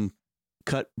footage from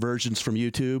cut versions from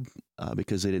YouTube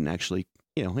because they didn't actually,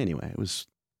 anyway, it was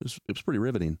pretty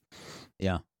riveting.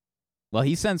 Yeah. Well,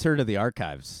 he sends her to the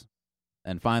archives.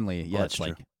 And finally, it's true.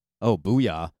 like, oh,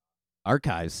 booyah,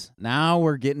 archives. Now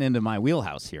we're getting into my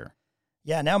wheelhouse here.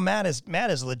 Yeah, now Matt is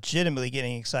legitimately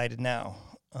getting excited now.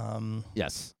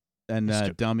 Yes.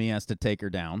 And Dummy has to take her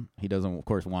down. He doesn't, of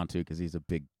course, want to because he's a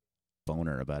big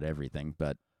boner about everything,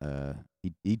 but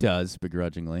he does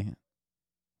begrudgingly.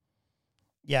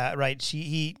 Yeah, right.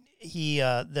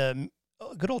 The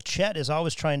good old Chet is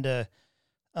always trying to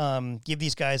give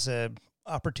these guys a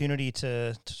opportunity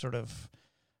to sort of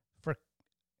for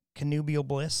connubial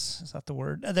bliss. Is that the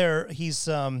word? He's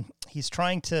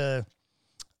trying to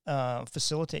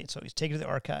facilitate. So he's taken to the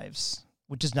archives,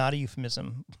 which is not a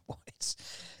euphemism. It's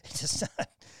just not.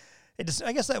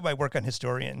 I guess that might work on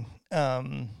Historian.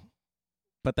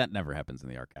 But that never happens in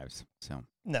the archives. So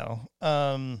no.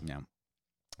 Yeah.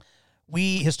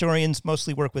 We historians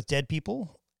mostly work with dead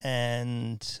people,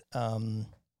 and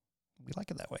we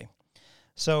like it that way.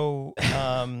 So,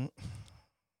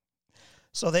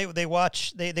 so they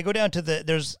watch. They go down to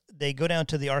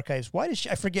the archives. Why did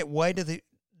I forget? Why do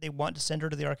they want to send her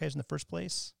to the archives in the first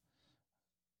place?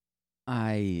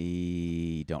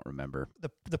 I don't remember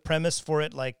the premise for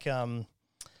it. Like,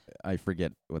 I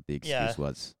forget what the excuse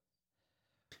was.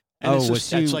 And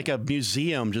it's like a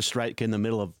museum just right in the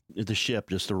middle of the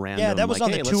ship, just a random. Yeah, that was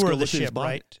like, on the tour of the ship,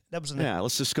 right? That was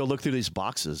let's just go look through these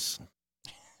boxes.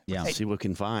 Yeah, see what we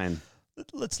can find.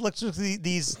 Let's look through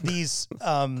these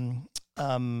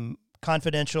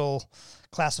confidential,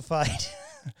 classified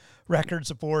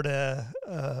records aboard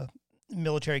a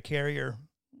military carrier.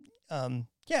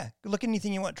 Yeah, look at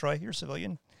anything you want, Troy. You're a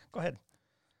civilian. Go ahead.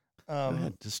 Go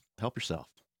ahead. Just help yourself.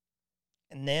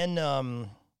 And then,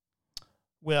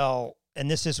 well, and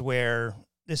this is where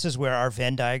our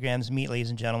Venn diagrams meet,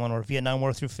 ladies and gentlemen, or Vietnam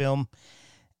War through film.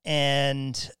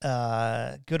 and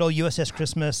good old USS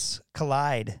Christmas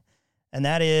collide. And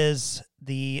that is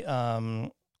the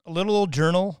a little old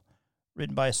journal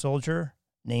written by a soldier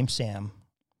named Sam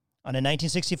on a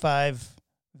 1965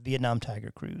 Vietnam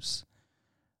Tiger cruise.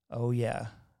 Oh, yeah.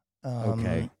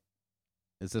 Okay.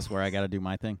 Is this where I got to do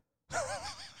my thing?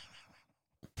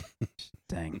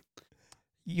 Dang.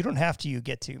 You don't have to, you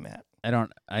get to, Matt.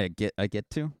 I get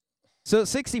to. So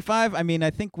 65, I mean,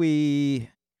 I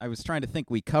was trying to think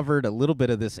we covered a little bit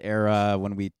of this era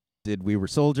when We Were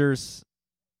Soldiers.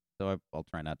 So I'll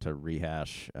try not to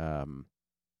rehash. I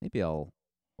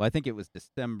think it was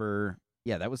December.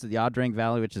 Yeah, that was the Odrang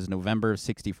Valley, which is November of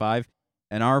 65.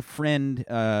 And our friend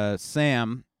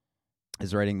Sam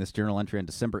is writing this journal entry on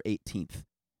December 18th.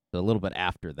 So a little bit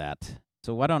after that.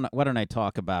 So why don't I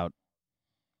talk about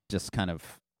just kind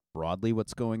of broadly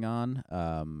what's going on?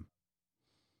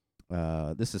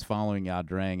 This is following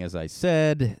Odrang, as I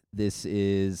said. This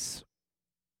is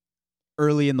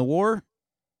early in the war.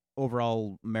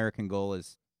 Overall American goal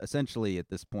is essentially at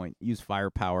this point, use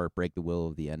firepower, break the will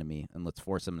of the enemy, and let's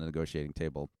force them to the negotiating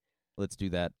table. Let's do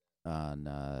that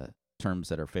on terms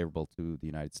that are favorable to the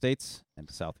United States and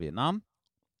to South Vietnam.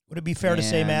 Would it be fair to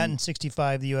say, Matt, in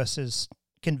 65, the U.S. is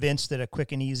convinced that a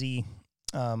quick and easy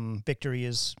victory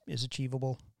is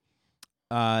achievable?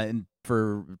 In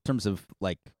terms of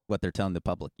like what they're telling the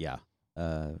public, yeah.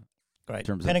 Right. In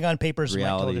terms Pentagon of Papers might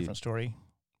tell a reality, different story,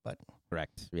 but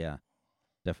correct. Yeah,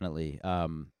 definitely.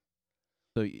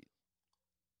 So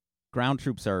ground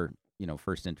troops are,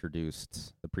 first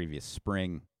introduced the previous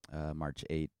spring, March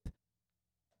 8th,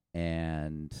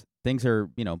 and things are,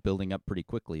 building up pretty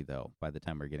quickly though. By the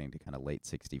time we're getting to kind of late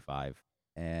 65,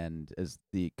 and as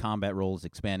the combat role is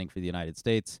expanding for the United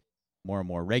States, more and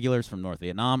more regulars from North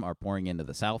Vietnam are pouring into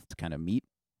the South to kind of meet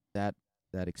that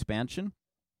expansion.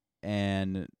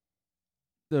 And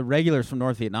the regulars from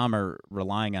North Vietnam are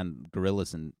relying on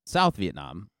guerrillas in South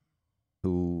Vietnam,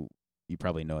 who you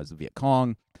probably know as the Viet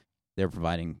Cong. They're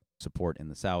providing support in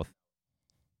the South.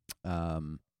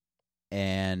 And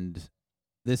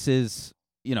this is,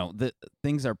 the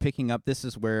things are picking up. This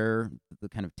is where the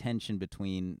kind of tension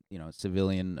between,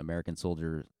 civilian American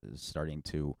soldiers is starting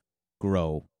to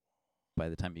grow. By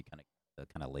the time you kind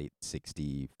of late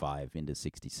 65 into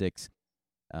 66,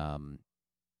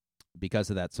 because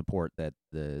of that support that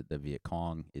the Viet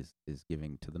Cong is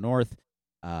giving to the North,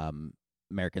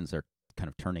 Americans are kind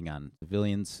of turning on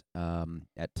civilians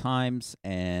at times.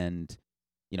 And,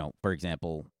 for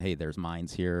example, hey, there's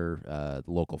mines here. The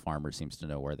local farmer seems to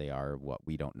know where they are. What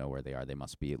we don't know where they are. They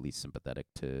must be at least sympathetic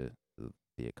to the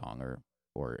Viet Cong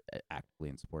or actively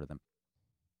in support of them.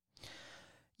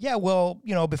 Yeah, well,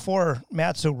 before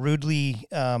Matt so rudely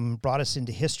brought us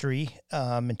into history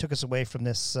and took us away from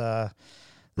this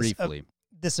briefly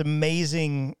this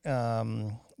amazing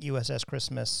USS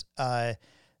Christmas,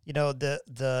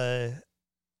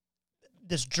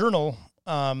 this journal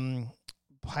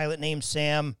pilot named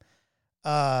Sam,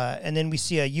 and then we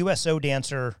see a USO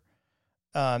dancer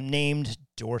named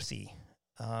Dorothy.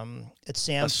 It's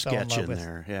Sam. A sketch in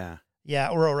there, yeah.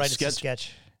 Yeah, we're all right. It's a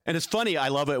sketch. And it's funny. I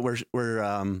love it where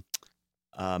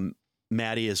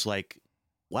Maddie is like,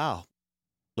 wow,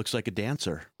 looks like a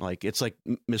dancer. Like, it's like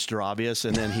Mr. Obvious.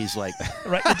 And then he's like,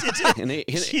 right.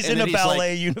 He's in a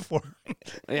ballet uniform.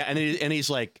 Yeah. And he's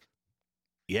like,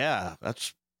 yeah,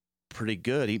 that's pretty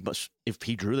good. If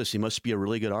he drew this, he must be a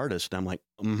really good artist. And I'm like,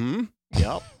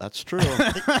 yep, that's true.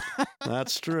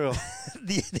 That's true.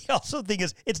 The also thing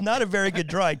is, it's not a very good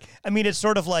drawing. I mean, it's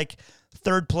sort of like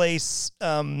third place,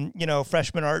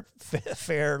 freshman art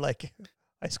fair, like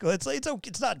high school.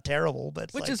 It's not terrible,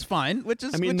 but is fine.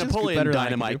 Napoleon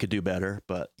Dynamite could do better,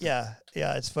 but yeah,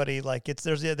 it's funny. Like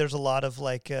there's a lot of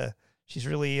like she's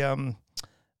really they're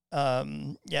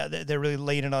really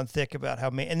laying it on thick about how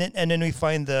and then we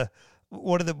find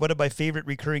one of my favorite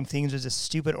recurring themes is this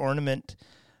stupid ornament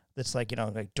that's like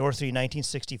like Dorothy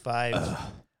 1965.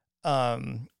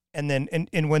 And then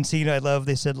in one scene I love,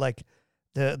 they said like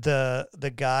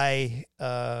the guy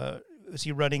was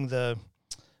he running the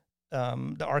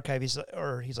archive, he's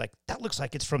like, that looks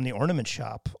like it's from the ornament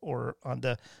shop or on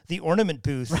the ornament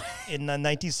booth in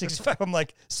 1965. I'm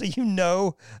like, so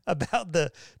about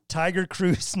the Tiger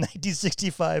Cruise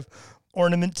 1965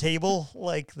 ornament table,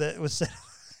 like that was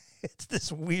it's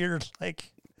this weird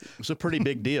like it was a pretty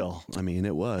big deal. I mean,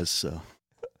 it was so.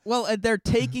 Well, they're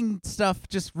taking stuff,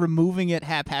 just removing it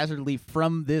haphazardly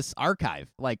from this archive.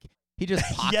 Like, he just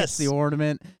pockets the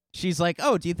ornament. She's like,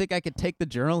 oh, do you think I could take the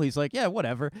journal? He's like, yeah,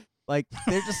 whatever. Like,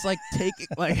 they're just like taking,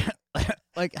 like,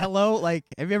 hello? Like,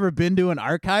 have you ever been to an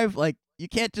archive? Like, you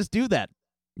can't just do that.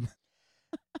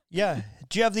 Yeah.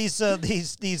 do you have these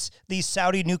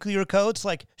Saudi nuclear codes?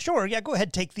 Like, sure, yeah, go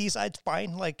ahead, take these. It's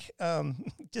fine. Like,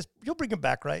 just you'll bring them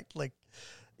back, right? Like,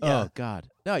 yeah. Oh God,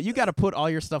 no! You got to put all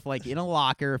your stuff like in a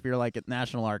locker. If you're like at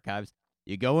National Archives,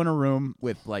 you go in a room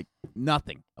with like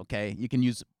nothing. Okay, you can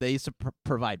use. They used to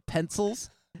provide pencils,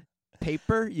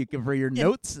 paper. You can for your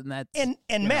notes, and that's and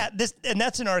Matt,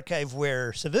 that's an archive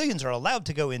where civilians are allowed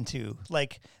to go into.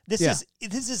 Like this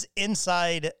is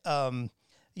inside, a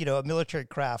military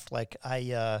craft. Like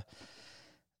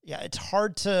it's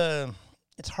hard to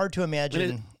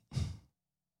imagine.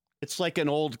 It's like an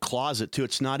old closet too.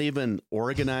 It's not even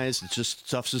organized. It's just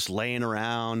stuff's just laying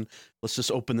around. Let's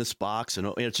just open this box,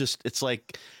 and it's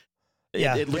like.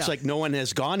 It looks like no one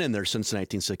has gone in there since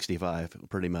 1965,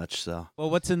 pretty much. So, well,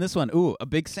 what's in this one? Ooh, a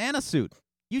big Santa suit.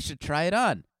 You should try it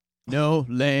on. No,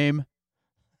 lame.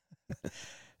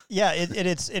 Yeah,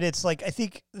 it's like I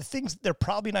think the things they're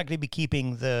probably not going to be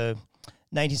keeping the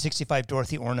 1965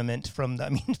 Dorothy ornament from.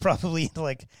 Probably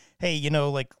like, hey,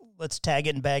 like let's tag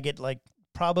it and bag it. Like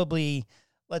probably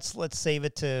let's save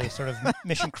it to sort of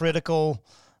mission critical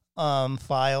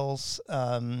files.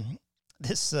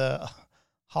 This.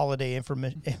 Holiday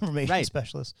information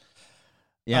specialist.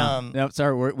 Yeah. No,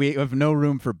 sorry, we have no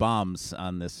room for bombs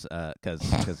on this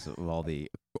because of all the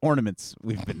ornaments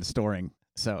we've been storing.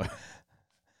 So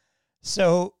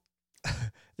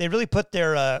they really put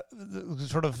their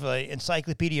sort of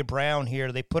Encyclopedia Brown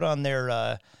here. They put on they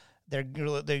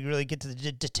really get to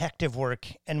the detective work,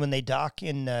 and when they dock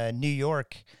in New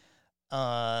York,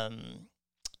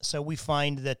 so we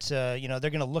find that they're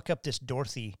going to look up this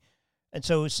Dorothy. And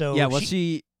so yeah, well,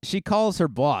 she calls her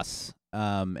boss,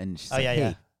 and she's like,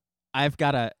 "Hey, I've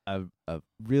got a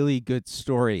really good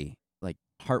story, like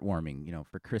heartwarming,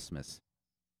 for Christmas."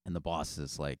 And the boss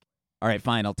is like, "All right,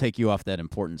 fine, I'll take you off that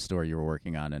important story you were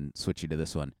working on and switch you to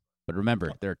this one. But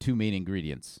remember, there are two main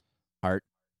ingredients: heart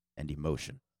and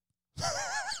emotion."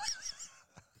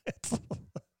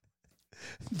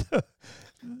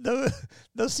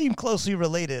 Those seem closely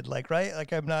related, like right?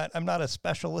 Like I'm not a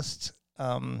specialist.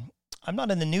 I'm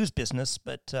not in the news business,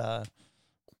 but I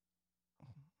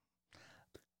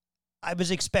was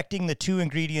expecting the two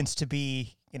ingredients to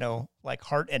be, like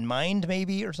heart and mind,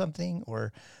 maybe, or something.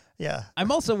 Or, yeah.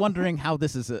 I'm also wondering how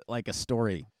this is like a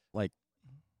story. Like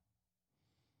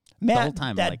Matt, the whole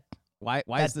time, why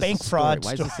is this bank a fraud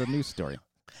story? Why is this a news story?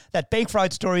 That bank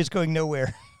fraud story is going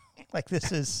nowhere. Like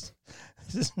this is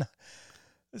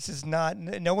not.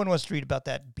 No one wants to read about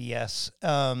that BS.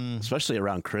 Especially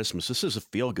around Christmas. This is a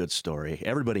feel-good story.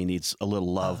 Everybody needs a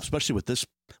little love, especially with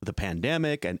the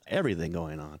pandemic and everything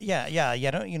going on. Yeah.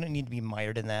 You don't need to be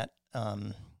mired in that.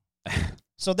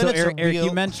 So then Eric,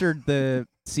 you mentioned the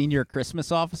senior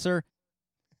Christmas officer.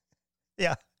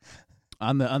 Yeah.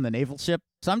 On the naval ship.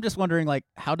 So I'm just wondering, like,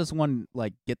 how does one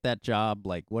like get that job?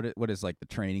 Like, what is like the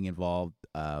training involved?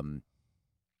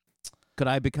 Could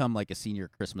I become like a senior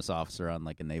Christmas officer on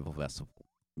like a naval vessel?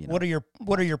 What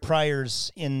are your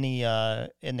priors in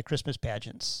the Christmas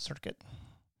pageants circuit?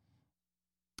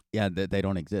 Yeah, they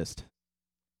don't exist.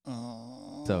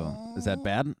 So is that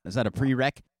bad? Is that a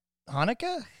prereq?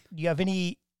 Hanukkah? Do you have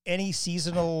any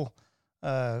seasonal,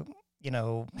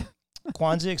 Kwanzaa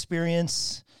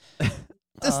experience?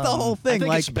 Just the whole thing. I think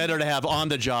like, it's better to have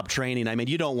on-the-job training. I mean,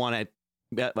 you don't want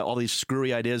all these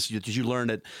screwy ideas that you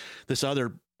learned at this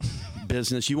other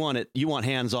business. You want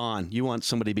hands-on. You want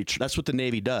somebody to be. That's what the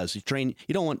Navy does. You train.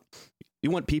 You want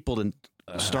people to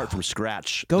start from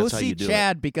scratch. Go That's how see you do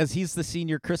Chad it. because he's the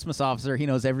senior Christmas officer. He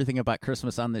knows everything about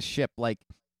Christmas on this ship. Like,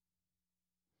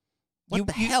 what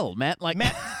the hell, Matt? Like,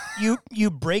 Matt,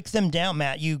 you break them down,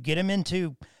 Matt. You get them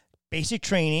into basic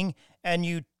training, and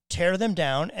you tear them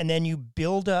down, and then you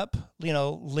build up,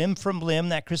 limb from limb,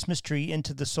 that Christmas tree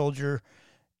into the soldier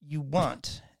you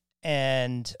want.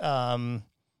 And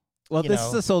well, this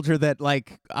is a soldier that,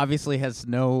 like, obviously has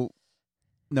no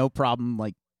problem,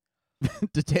 like,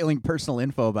 detailing personal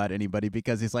info about anybody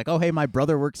because he's like, oh, hey, my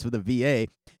brother works for the VA,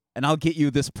 and I'll get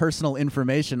you this personal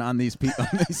information on these people,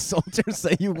 on these soldiers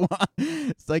that you want.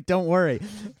 It's like, don't worry.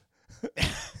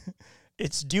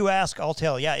 It's do ask, I'll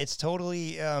tell. Yeah, it's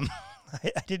totally. I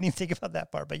didn't even think about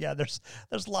that part, but yeah, there's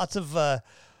lots of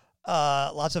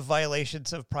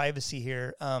violations of privacy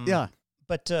here. Yeah.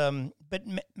 But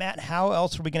Matt, how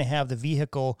else are we going to have the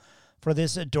vehicle for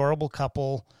this adorable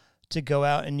couple to go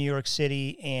out in New York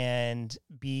City and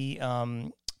be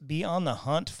on the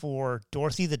hunt for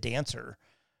Dorothy the dancer,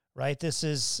 right? This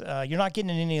is you're not getting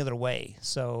it any other way.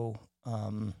 So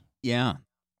yeah,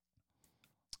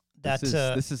 that's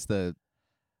this is the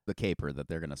caper that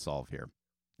they're going to solve here.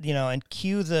 And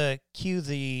cue the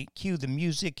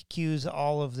music, cues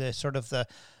all of the sort of the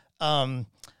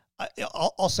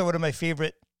Also, one of my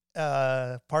favorite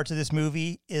parts of this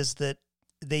movie is that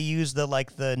they use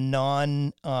the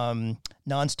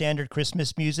non-standard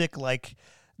Christmas music, like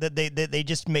that they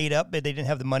just made up, but they didn't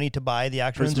have the money to buy the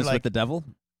actual Christmas with the Devil?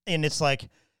 And it's like,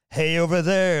 hey, over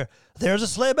there's a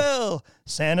sleigh bell.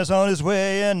 Santa's on his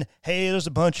way, and hey, there's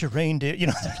a bunch of reindeer. You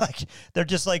know, they're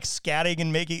just like scatting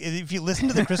and making. If you listen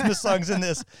to the Christmas songs in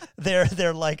this,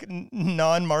 they're like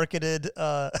non-marketed.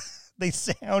 They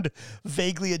sound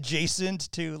vaguely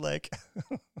adjacent to like.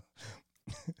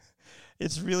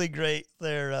 It's really great.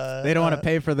 They don't want to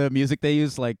pay for the music they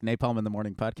use, like Napalm in the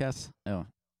Morning podcast. Oh,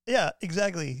 yeah,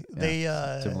 exactly. Yeah, they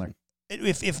similar.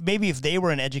 If they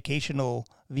were an educational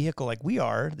vehicle like we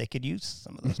are, they could use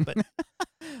some of those. But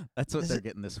that's what they're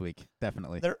getting this week.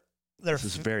 Definitely. This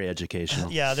is very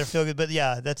educational. Yeah, they're feel good. But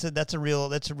yeah, that's a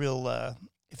real.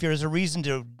 If there's a reason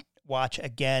to watch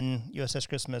again USS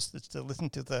Christmas, it's to listen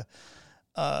to the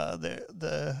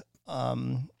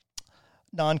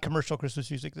non-commercial Christmas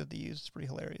music that they use. It's pretty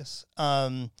hilarious.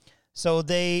 So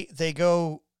they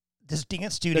go this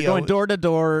dance studio. They're going door to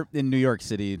door in New York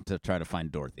City to try to find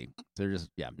Dorothy. They're just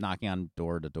knocking on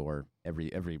door to door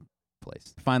every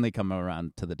place. Finally come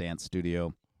around to the dance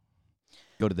studio.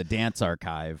 Go to the dance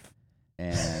archive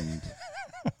and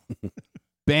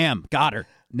bam, got her.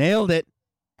 Nailed it.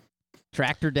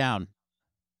 Tracked her down.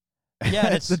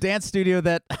 Yeah, it's the dance studio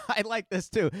that I like this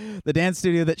too. The dance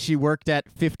studio that she worked at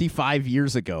 55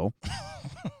 years ago.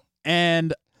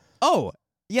 And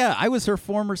I was her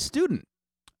former student.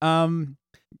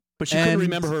 But she couldn't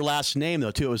remember her last name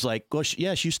though too. It was like, well, she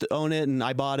used to own it, and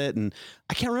I bought it, and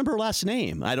I can't remember her last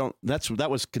name. That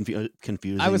was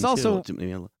confusing. I was also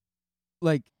too.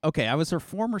 Like, okay, I was her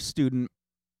former student.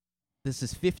 This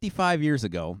is 55 years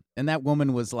ago, and that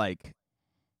woman was like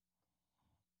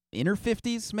in her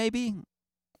 50s, maybe.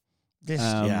 They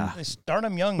start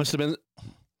them young. Must have been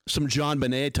some John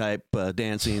Bonet type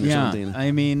dancing or yeah, something.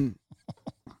 I mean,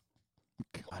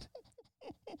 God.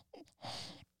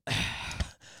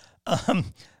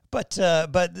 But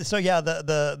so yeah,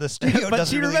 the studio. But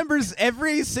doesn't she really... remembers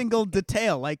every single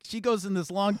detail. Like she goes in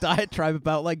this long diatribe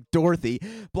about like Dorothy,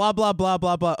 blah blah blah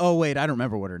blah blah. Oh wait, I don't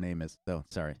remember what her name is though.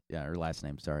 Sorry, yeah, her last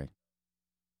name. Sorry.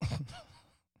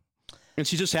 And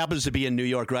she just happens to be in New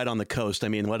York, right on the coast. I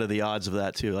mean, what are the odds of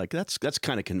that too? Like that's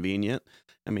kind of convenient.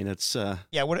 I mean, it's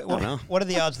yeah. What are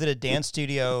the odds that a dance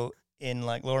studio in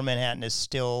like Lower Manhattan is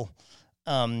still,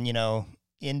 in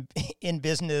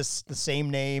business, the same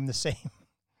name, the same.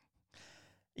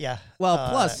 Yeah. Well,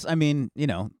 plus, I mean,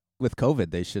 with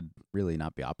COVID, they should really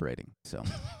not be operating. So.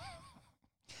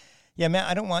 Yeah, man,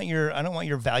 I don't want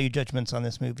your value judgments on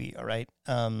this movie. All right.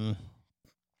 You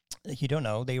don't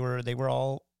know. They were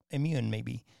all immune,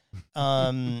 maybe.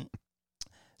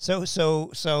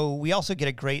 So we also get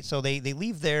a great. So they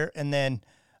leave there, and then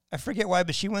I forget why,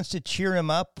 but she wants to cheer him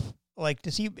up. Like,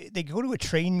 does he? They go to a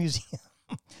train museum.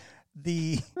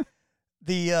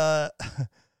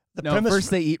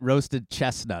 First they eat roasted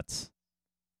chestnuts.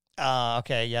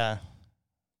 Okay, yeah.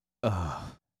 Ugh.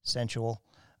 Sensual.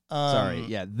 Sorry,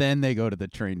 yeah. Then they go to the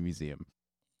train museum.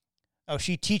 Oh,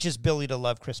 she teaches Billy to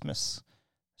love Christmas.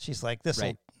 She's like, this'll,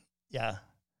 right. Yeah.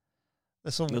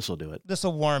 This'll do it.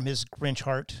 This'll warm his Grinch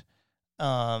heart.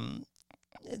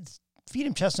 Feed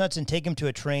him chestnuts and take him to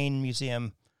a train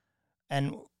museum.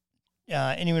 And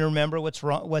anyone remember what's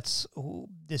wrong?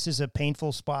 This is a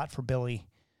painful spot for Billy,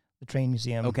 the train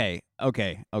museum. Okay.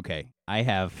 I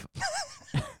have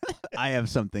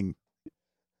something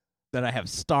that I have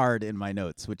starred in my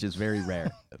notes, which is very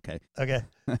rare. Okay. Okay.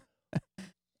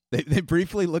 They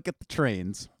briefly look at the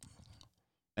trains,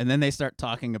 and then they start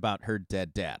talking about her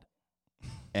dead dad.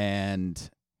 And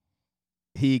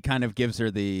he kind of gives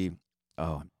her the,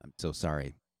 "Oh, I'm so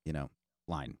sorry,"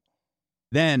 line.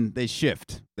 Then they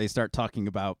shift. They start talking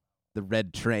about the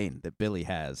red train that Billy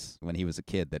has when he was a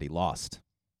kid that he lost.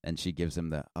 And she gives him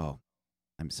the, "Oh,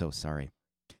 I'm so sorry."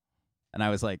 And I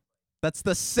was like, that's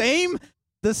the same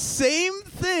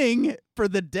thing for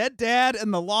the dead dad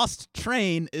and the lost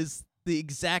train is the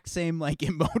exact same like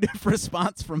emotive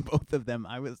response from both of them.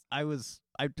 I'm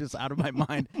just out of my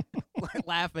mind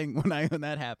laughing when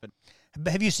that happened.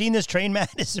 Have you seen this train,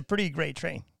 Matt? It's a pretty great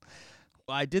train.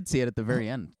 Well, I did see it at the very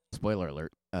end. Spoiler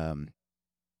alert. Yeah.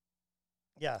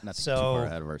 Not too far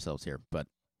ahead of ourselves here, but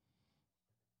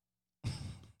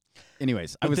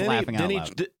anyways, I was laughing out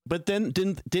loud. But then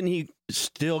didn't he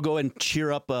still go and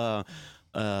cheer up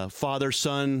father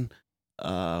son?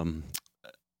 The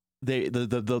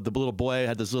little boy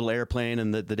had this little airplane,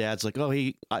 and the dad's like, "Oh,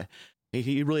 he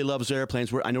really loves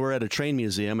airplanes. I know we're at a train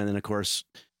museum," and then of course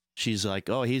she's like,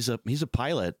 "Oh, he's a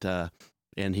pilot."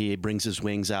 and he brings his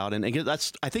wings out, and again,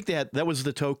 I think that was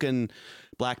the token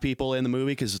black people in the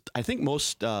movie, because I think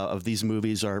most of these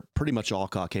movies are pretty much all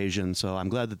Caucasian. So I'm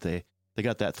glad that they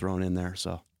got that thrown in there.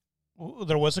 So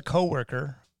there was a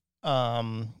coworker.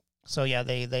 So yeah,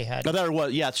 they had. No, there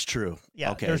was. Yeah, it's true.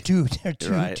 Yeah, okay. There's two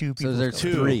Right. two people. So there's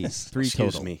three Excuse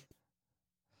total. me.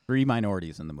 3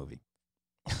 minorities in the movie.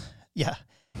 Yeah.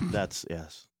 That's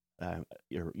yes.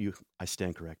 I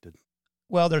stand corrected.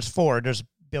 Well, there's 4. There's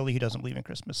Billy, who doesn't believe in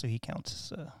Christmas, so he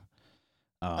counts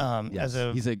Yes. as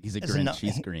a. He's a as a Grinch. no-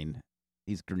 He's green.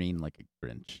 He's green like a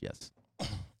Grinch. Yes.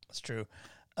 That's true.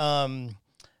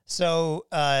 So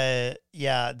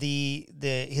yeah,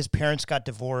 his parents got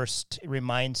divorced. It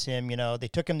reminds him, they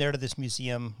took him there to this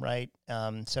museum, right?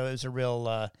 So it was a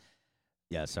real.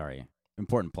 Yeah. Sorry.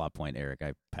 Important plot point, Eric.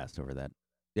 I passed over that.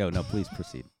 Yo, no, please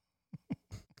proceed.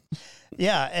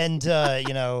 Yeah, and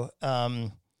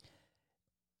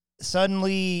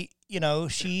suddenly,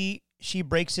 she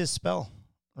breaks his spell,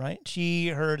 right? She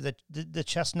heard that the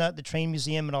Chestnut, the train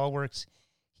museum, it all works.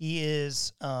 He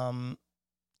is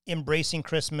embracing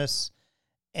Christmas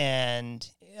and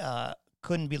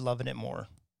couldn't be loving it more.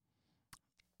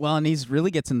 Well, and he's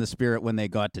really gets in the spirit when they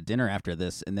got to dinner after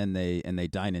this, and then they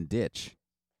dine and ditch,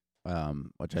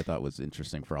 which I thought was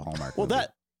interesting for a Hallmark movie.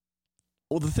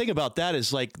 Well, the thing about that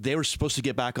is, like, they were supposed to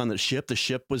get back on the ship. The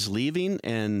ship was leaving,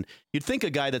 and you'd think a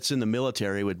guy that's in the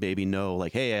military would maybe know,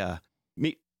 like, hey,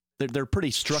 they're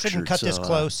pretty structured. Shouldn't cut this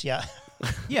close, yeah.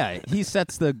 Yeah, he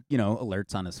sets the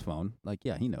alerts on his phone. Like,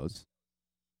 yeah, he knows.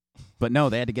 But no,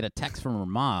 they had to get a text from her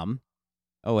mom.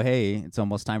 Oh, hey, it's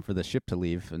almost time for the ship to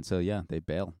leave, and so yeah, they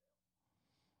bail.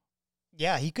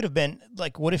 Yeah, he could have been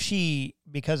like, what if she,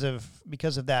 because of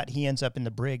that, he ends up in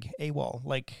the brig AWOL,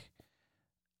 like.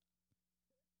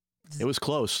 It was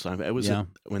close. It was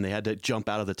when they had to jump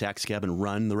out of the taxi cab and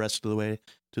run the rest of the way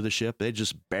to the ship. They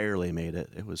just barely made it.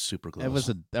 It was super close.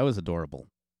 That was adorable,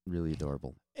 really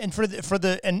adorable. And for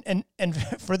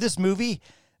this movie,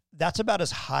 that's about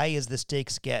as high as the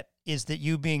stakes get. Is that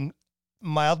you being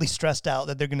mildly stressed out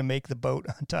that they're going to make the boat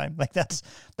on time? Like that's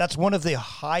one of the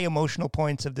high emotional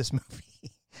points of this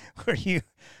movie,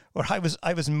 where I was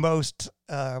most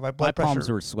my blood pressure. Palms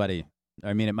were sweaty.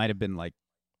 I mean, it might have been like,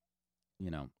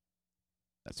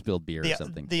 a spilled beer or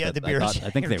something. The beer. I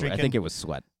think it was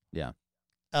sweat. Yeah.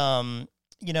 And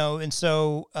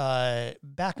so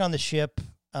back on the ship,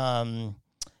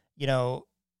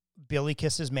 Billy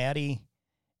kisses Maddie,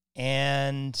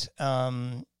 and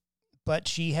but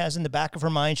she has in the back of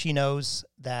her mind, she knows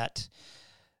that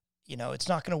it's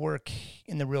not going to work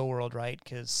in the real world, right?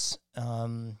 Because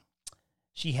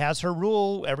she has her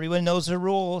rule. Everyone knows her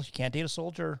rule. She can't date a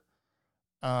soldier.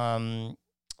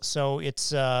 So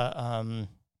it's yeah,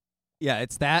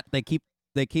 it's that they keep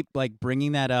like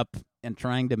bringing that up and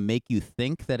trying to make you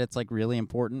think that it's like really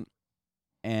important.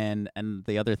 And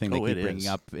the other thing they keep bringing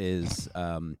up is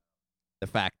the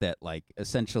fact that like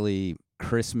essentially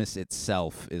Christmas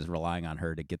itself is relying on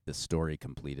her to get this story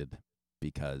completed,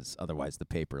 because otherwise the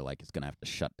paper like is going to have to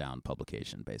shut down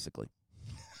publication basically.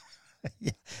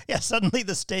 Yeah, suddenly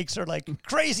the stakes are like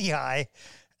crazy high.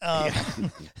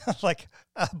 Like,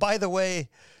 by the way,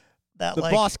 that the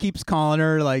boss keeps calling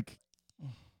her like,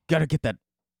 got to get that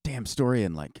damn story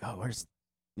in. Like, oh, where's,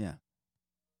 yeah.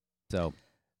 So,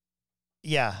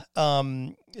 yeah.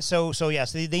 So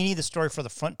they need the story for the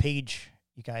front page,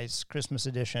 you guys, Christmas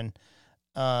edition.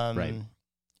 Right.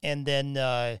 And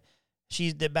then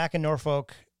she's back in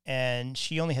Norfolk, and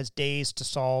she only has days to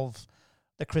solve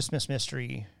the Christmas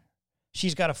mystery.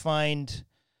 She's got to find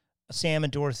Sam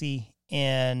and Dorothy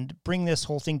and bring this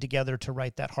whole thing together to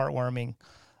write that heartwarming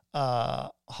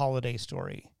holiday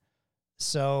story.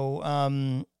 So,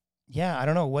 yeah, I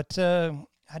don't know what.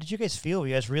 How did you guys feel? Were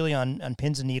you guys really on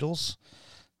pins and needles?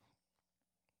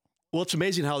 Well, it's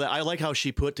amazing how I like how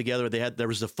she put together. There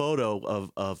was a photo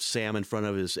of Sam in front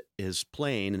of his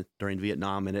plane during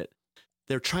Vietnam, and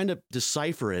they're trying to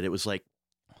decipher it. It was like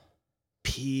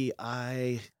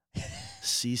PICC.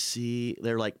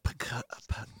 They're like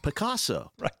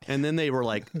Picasso, right? And then they were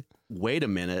like, wait a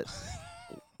minute.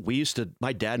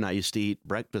 My dad and I used to eat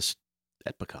breakfast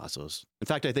at Picasso's. In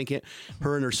fact, I think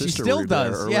her and her sister still were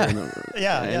does. there.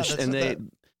 Yeah. And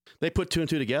they put 2 and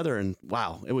 2 together, and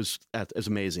wow, it was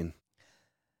amazing.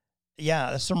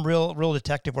 Yeah, that's some real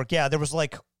detective work. Yeah, there was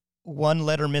like one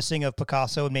letter missing of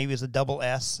Picasso, and maybe it was a double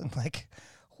S. And like,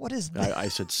 what is that? I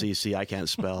said CC. I can't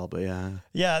spell, but yeah.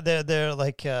 Yeah, they're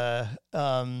like, yeah,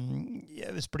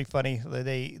 it was pretty funny.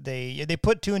 They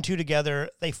put 2 and 2 together.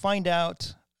 They find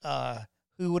out,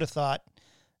 who would have thought,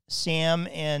 Sam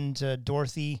and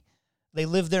Dorothy, they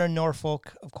live there in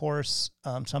Norfolk, of course,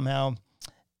 somehow.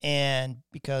 and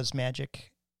because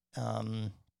magic,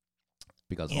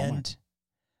 Because Hallmark. and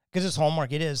because it's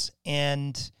Hallmark, it is,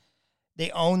 and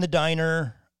they own the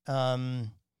diner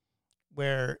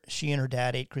where she and her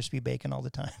dad ate crispy bacon all the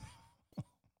time.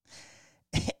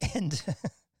 And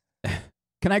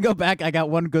Can I go back? I got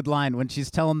one good line when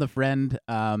she's telling the friend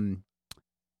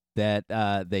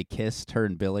that they kissed, her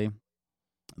and Billy,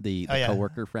 the Oh, yeah.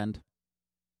 coworker friend,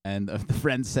 and the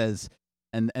friend says,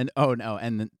 and oh no,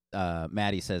 and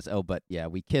Maddie says, oh, but yeah,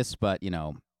 we kissed, but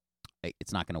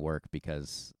it's not going to work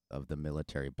because of the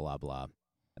military, blah blah.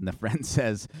 And the friend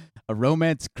says, a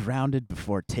romance grounded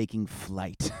before taking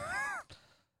flight.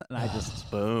 And I just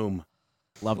Boom.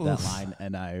 loved that Oof. line,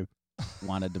 and I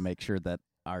wanted to make sure that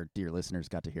our dear listeners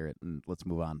got to hear it. And let's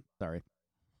move on. Sorry.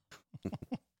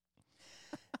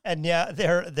 and yeah,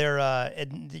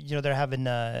 they're having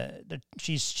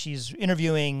she's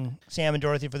interviewing Sam and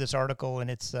Dorothy for this article, and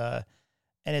it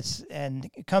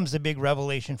comes the big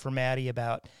revelation for Maddie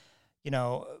about,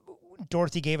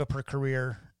 Dorothy gave up her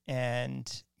career,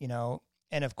 and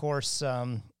of course,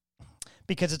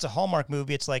 because it's a Hallmark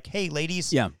movie, it's like, hey,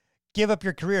 ladies, Yeah. give up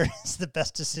your career. It's the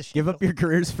best decision. Give up your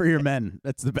careers for your men.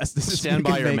 That's the best decision. Stand you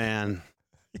by can your make. man.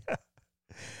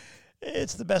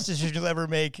 It's the best decision you'll ever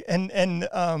make. And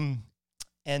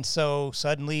so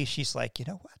suddenly she's like, you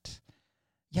know what?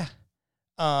 Yeah.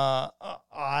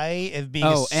 I am being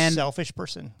a and- selfish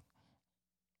person.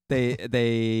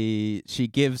 She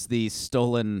gives the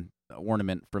stolen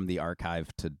ornament from the archive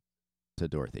to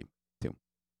Dorothy too.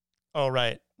 Oh,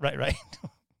 right.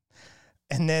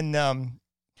 And then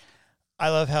I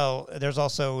love how there's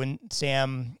also when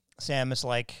Sam is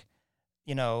like,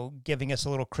 giving us a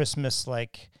little Christmas,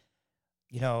 like,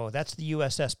 that's the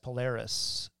USS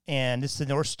Polaris, and it's the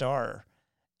North Star,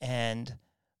 and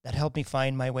that helped me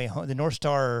find my way home. The North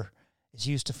Star is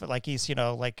used to, like, he's,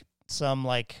 like some,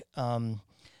 like, goddamn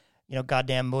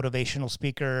motivational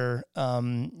speaker,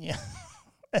 yeah,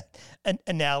 an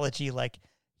analogy, like,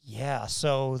 yeah,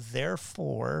 so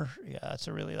therefore, yeah,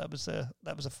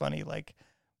 that was a funny, like,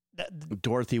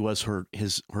 Dorothy was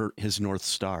his North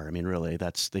Star. I mean, really,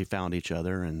 they found each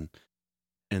other, and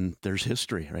there's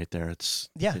history right there.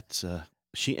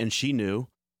 She knew.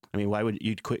 I mean, why would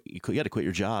you quit? You had to quit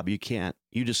your job. You can't.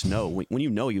 You just know when you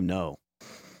know, you know.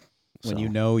 When you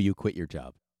know, you quit your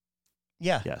job.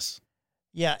 Yeah. Yes.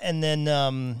 Yeah, and then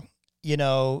I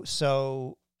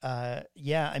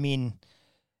mean,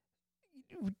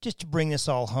 just to bring this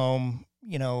all home,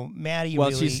 Maddie. Well,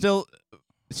 really,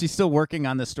 she's still working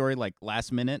on the story, like,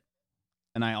 last minute,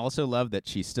 and I also love that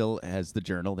she still has the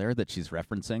journal there that she's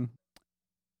referencing.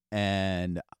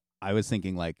 And I was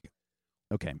thinking, like,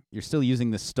 okay, you're still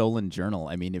using this stolen journal.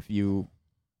 I mean, if you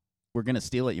were gonna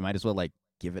steal it, you might as well, like,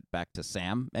 give it back to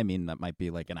Sam. I mean, that might be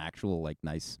like an actual, like,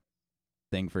 nice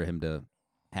thing for him to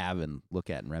have and look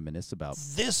at and reminisce about.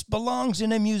 This belongs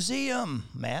in a museum,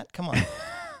 Matt. Come on.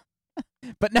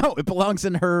 But no, it belongs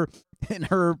in her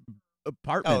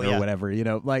apartment or whatever,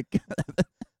 like.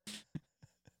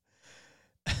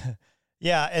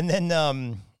 Yeah, and then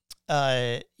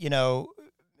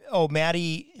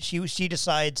Maddie, she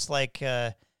decides, like,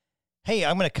 hey,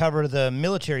 I'm going to cover the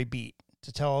military beat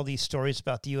to tell all these stories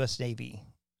about the U.S. Navy.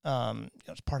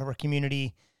 It's part of our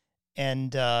community,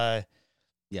 and yes,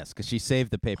 because she saved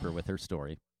the paper with her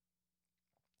story.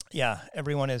 Yeah,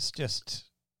 everyone is just.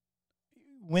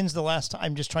 When's the last time?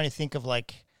 I'm just trying to think of,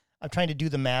 like, I'm trying to do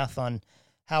the math on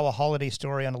how a holiday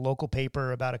story on a local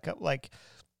paper about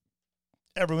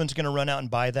everyone's going to run out and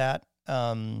buy that.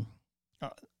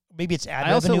 Maybe it's ad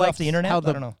revenue off the internet. I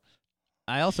don't know.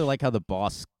 I also like how the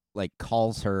boss, like,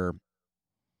 calls her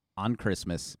on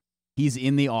Christmas. He's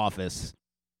in the office,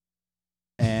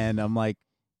 and I'm like,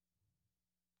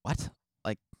 what?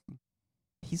 Like,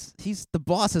 he's the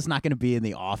boss is not going to be in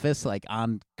the office, like,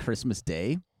 on Christmas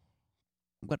Day.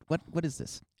 What is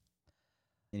this?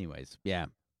 Anyways, yeah.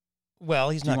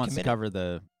 Well, he's not committed.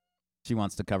 She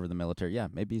wants to cover the military. Yeah,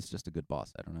 maybe he's just a good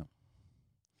boss. I don't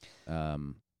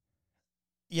know.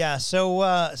 Yeah. So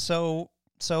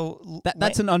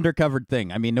that's an undercovered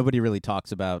thing. I mean, nobody really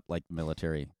talks about, like,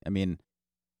 military. I mean,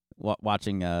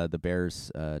 watching the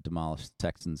Bears demolish the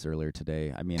Texans earlier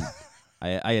today. I mean,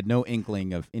 I had no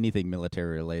inkling of anything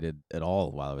military related at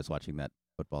all while I was watching that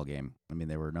football game. I mean,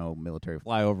 there were no military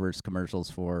flyovers, commercials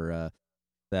for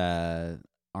the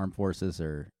armed forces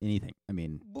or anything. I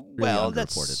mean, really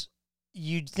underreported.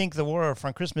 You'd think the war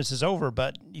on Christmas is over,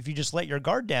 but if you just let your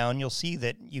guard down, you'll see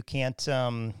that you can't,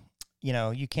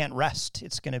 you can't rest.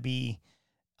 It's going to be,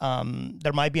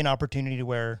 there might be an opportunity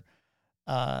where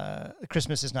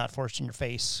Christmas is not forced in your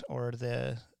face, or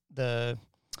the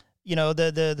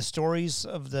stories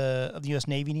of the U.S.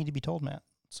 Navy need to be told, Matt.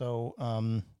 So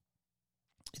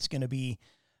it's going to be,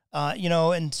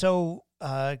 and so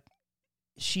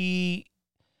do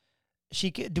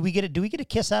we get a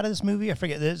kiss out of this movie? I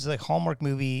forget. This is like Hallmark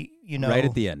movie, Right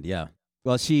at the end, yeah.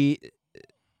 Well, she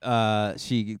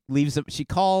leaves. She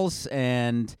calls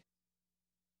and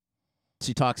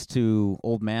she talks to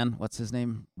old man. What's his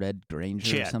name? Red Granger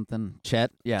Chet. or something.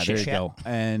 Chet. Yeah, Chet. there you go.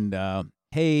 And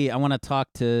hey, I want to talk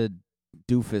to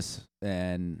Doofus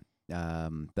and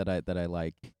that I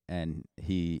like. And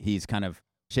he's kind of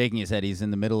shaking his head. He's in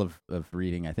the middle of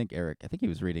reading. I think he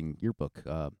was reading your book,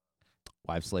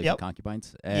 Wives, Slaves, and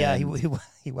Concubines. And, yeah, he was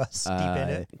deep in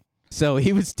it. So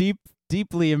he was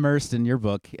deeply immersed in your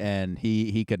book, and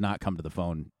he could not come to the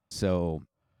phone. So,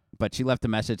 but she left a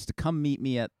message to come meet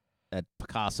me at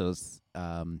Picasso's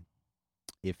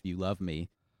if you love me,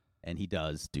 and he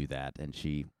does do that. And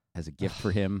she has a gift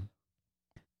for him,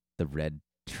 the red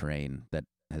train that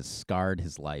has scarred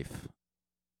his life,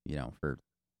 for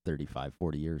 35,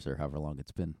 40 years or however long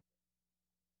it's been.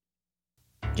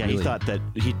 Yeah, Really? he thought that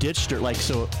he ditched her. Like,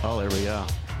 so, oh, there we go.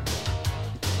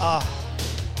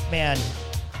 Man,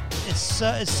 it's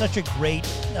such a great.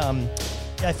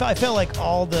 I felt like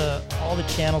all the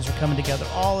channels are coming together.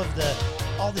 All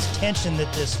this tension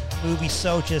that this movie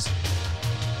so just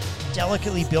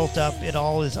delicately built up. It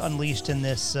all is unleashed in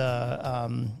this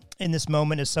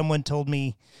moment. As someone told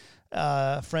me,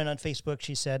 a friend on Facebook,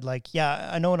 she said, like, yeah,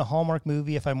 I know in a Hallmark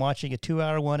movie, if I'm watching a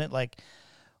 2-hour one at like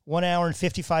 1 hour and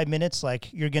 55 minutes,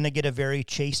 like you're gonna get a very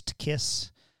chaste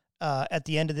kiss at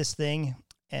the end of this thing,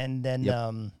 and then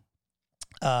and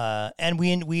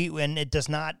it does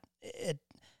not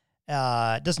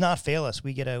fail us.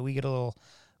 We get a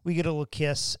little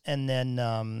kiss, and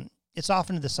then it's off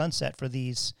into the sunset for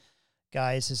these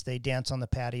guys as they dance on the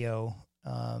patio,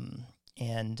 and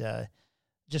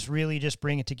just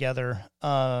bring it together.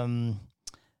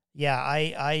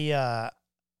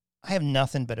 I have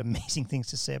nothing but amazing things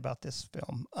to say about this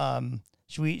film.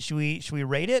 Should we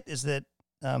rate it? Is that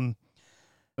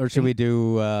or should we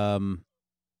do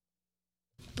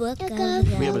Book of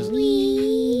the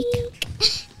Week?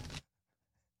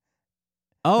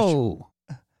 Oh,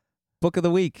 Book of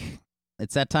the Week.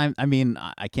 It's that time. I mean,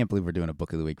 I can't believe we're doing a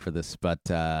Book of the Week for this, but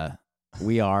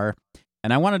we are.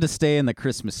 And I wanted to stay in the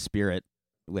Christmas spirit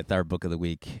with our Book of the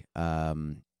Week. I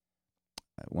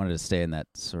wanted to stay in that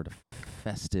sort of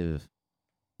festive,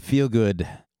 feel-good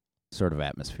sort of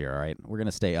atmosphere, all right? We're going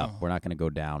to stay up. We're not going to go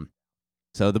down.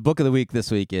 So the Book of the Week this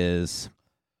week is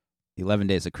 11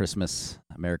 Days of Christmas,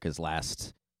 America's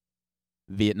Last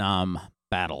Vietnam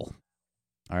Battle,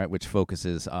 all right, which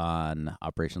focuses on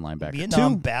Operation Linebacker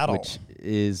Vietnam 2, Battle. which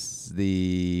is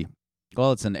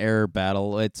it's an air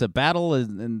battle. It's a battle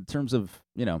in terms of,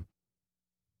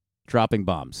 dropping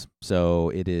bombs. So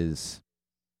it is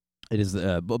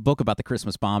a book about the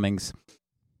Christmas bombings,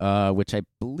 which I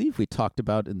believe we talked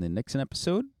about in the Nixon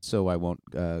episode, so I won't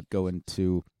go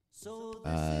into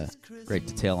great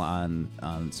detail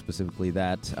on specifically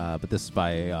that. But this is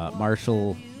by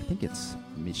Marshall, I think it's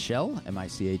Michel,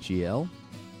 Michel.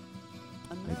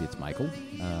 Maybe it's Michael.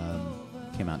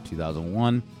 Came out in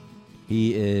 2001.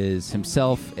 He is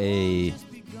himself a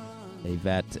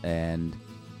vet, and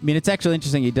I mean, it's actually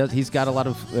interesting. He's got a lot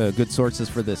of good sources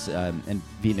for this, and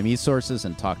Vietnamese sources,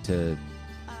 and talked to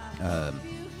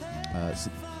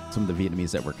some of the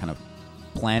Vietnamese that were kind of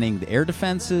planning the air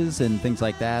defenses and things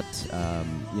like that.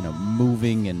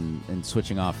 Moving and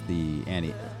switching off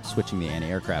switching the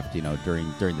anti-aircraft,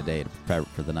 during the day to prepare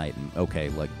for the night. And okay,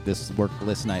 like this worked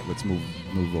this night, let's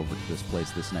move over to this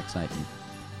place this next night,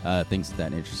 and things of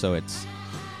that nature. So it's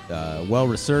well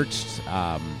researched,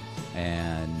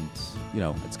 and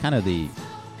it's kind of the,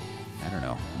 I don't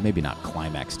know, maybe not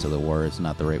climax to the war is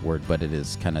not the right word, but it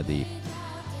is kind of the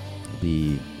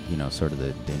sort of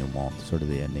the denouement, sort of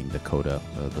the ending, the coda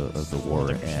of the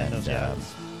war. And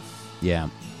yeah.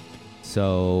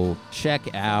 So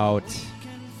check out,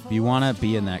 if you want to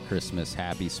be in that Christmas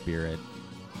happy spirit,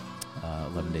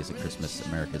 11 Days of Christmas,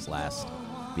 America's Last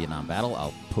Vietnam Battle.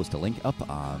 I'll post a link up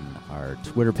on our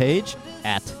Twitter page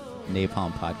at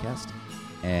Napalm Podcast.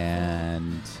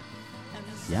 And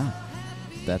yeah,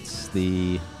 that's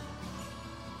the...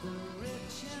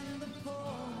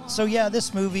 So yeah,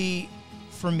 this movie,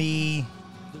 for me,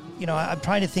 I'm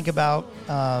trying to think about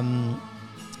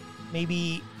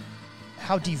maybe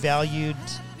how devalued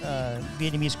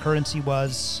Vietnamese currency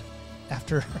was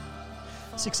after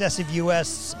successive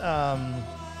U.S.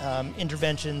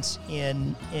 Interventions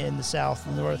in the South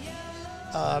and North.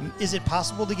 Is it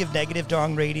possible to give negative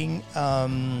dong rating?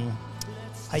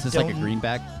 Is this like a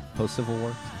greenback post-Civil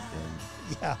War?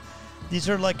 Yeah. These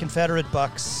are like Confederate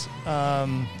bucks.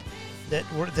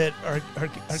 that are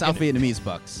South Vietnamese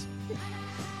bucks.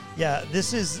 Yeah,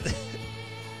 this is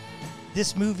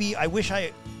this movie.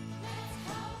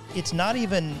 It's not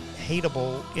even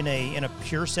hateable in a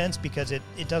pure sense because it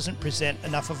doesn't present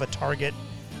enough of a target.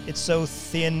 It's so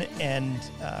thin and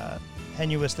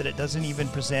tenuous that it doesn't even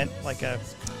present like a.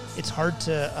 It's hard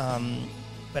to.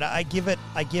 But I give it.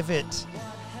 I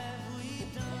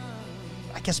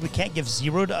guess we can't give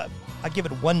 0 to. I give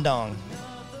it 1 dong.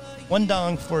 1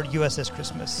 dong for USS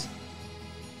Christmas.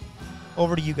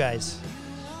 Over to you guys.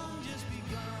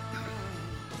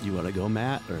 You want to go,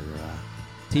 Matt, or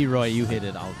T-Roy? You hit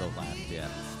it. I'll go last. Yeah.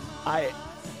 I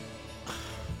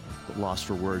lost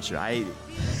for words here. I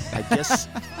guess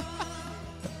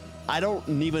I don't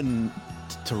even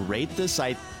to rate this.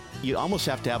 You almost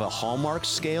have to have a Hallmark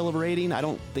scale of rating. I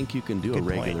don't think you can do a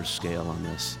regular scale on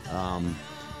this.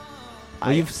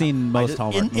 Well, you've seen most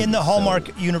Hallmark movies, in the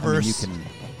Hallmark universe. In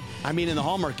the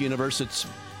Hallmark universe, it's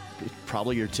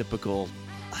probably your typical.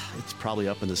 It's probably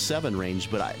up in the 7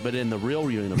 range, but in the real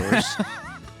universe,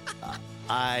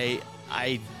 I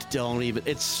don't even.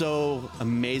 It's so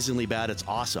amazingly bad. It's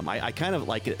awesome. I kind of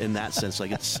like it in that sense.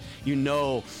 Like it's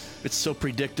it's so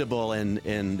predictable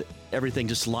and everything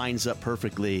just lines up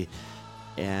perfectly,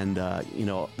 and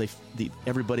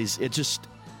everybody's. It just.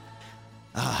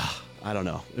 I don't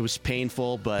know. It was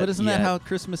painful, but isn't that how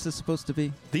Christmas is supposed to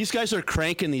be? These guys are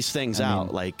cranking these things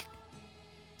out like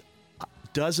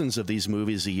dozens of these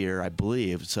movies a year, I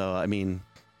believe. So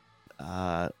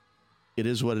it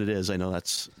is what it is. I know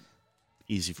that's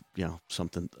easy,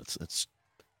 something that's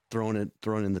thrown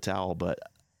in the towel, but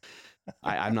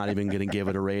I'm not even going to give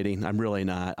it a rating. I'm really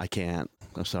not. I can't.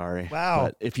 I'm sorry. Wow.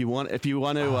 But if you want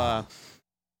to,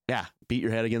 beat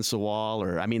your head against the wall,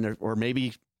 or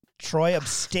maybe. Troy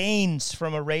abstains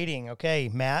from a rating. Okay,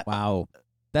 Matt. Wow.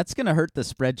 That's going to hurt the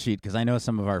spreadsheet because I know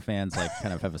some of our fans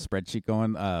kind of have a spreadsheet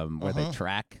going where they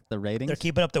track the ratings. They're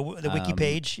keeping up the wiki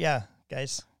page. Yeah,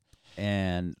 guys.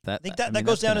 And I think that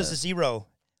goes down as a 0.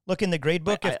 Look in the grade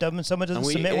book. If someone doesn't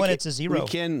submit one, it's a 0.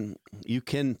 It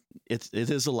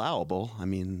is allowable.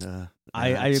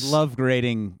 I love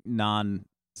grading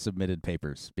non-submitted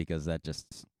papers because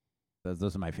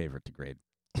those are my favorite to grade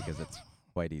because it's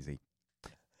quite easy.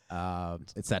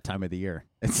 It's that time of the year.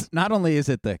 It's not only is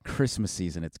it the Christmas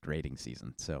season, it's grading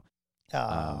season. So,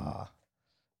 yeah.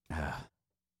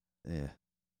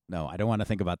 No, I don't want to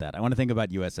think about that. I want to think about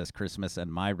USS Christmas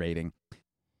and my rating.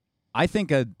 I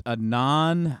think a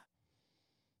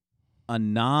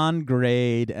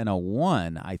non-grade and a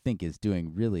 1, I think, is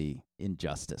doing really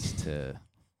injustice to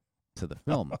the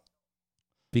film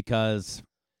because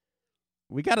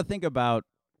we got to think about.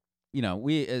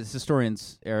 We as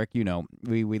historians, Eric,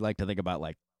 we like to think about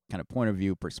like kind of point of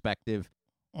view, perspective,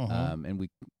 and we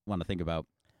want to think about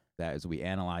that as we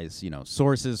analyze,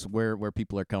 sources where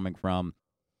people are coming from,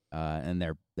 and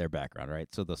their background, right?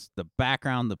 So the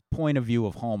background, the point of view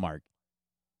of Hallmark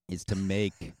is to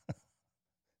make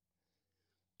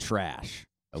trash,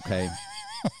 okay?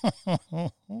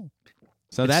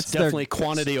 So that's definitely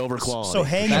quantity over quality. So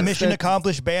hang a mission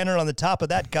accomplished banner on the top of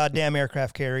that goddamn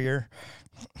aircraft carrier.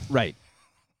 Right.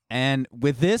 And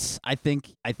with this, I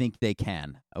think they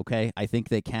can. Okay, I think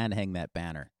they can hang that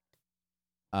banner.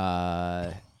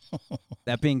 That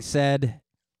being said,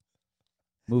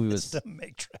 movie was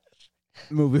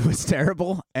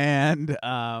terrible, and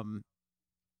I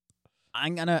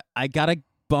gotta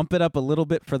bump it up a little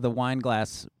bit for the wine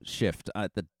glass shift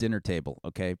at the dinner table.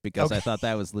 Okay, because I thought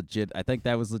that was legit. I think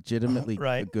that was legitimately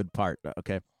a good part.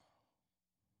 Okay.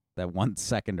 That 1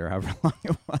 second or however long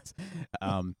it was.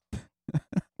 I'm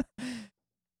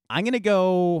gonna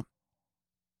go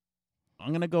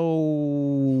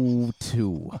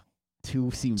 2.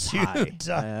 2 seems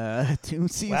high. 2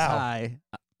 seems high.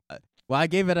 Well, I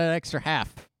gave it an extra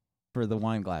half for the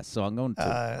wine glass, so I'm going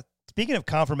 2. Speaking of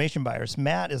confirmation bias,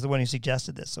 Matt is the one who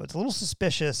suggested this, so it's a little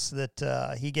suspicious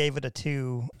that he gave it a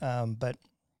 2. But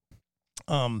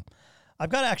I've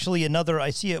got actually another. I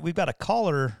see it. We've got a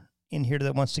caller in here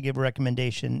that wants to give a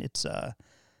recommendation. It's a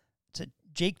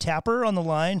Jake Tapper on the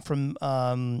line from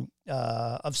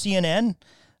of CNN.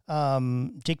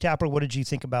 Jake Tapper, what did you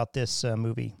think about this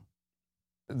movie?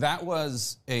 That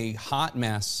was a hot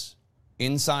mess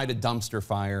inside a dumpster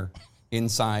fire,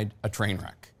 inside a train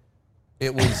wreck.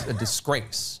 It was a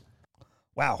disgrace.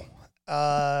 Wow.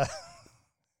 That's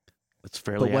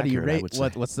fairly But what accurate, do you rate? I would say.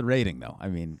 What's the rating though?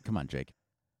 Come on, Jake.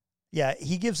 Yeah,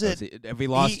 he gives it. Have we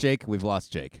lost Jake? We've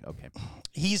lost Jake. Okay.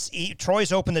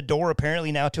 Troy's opened the door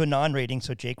apparently now to a non-rating,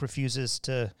 so Jake refuses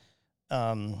to,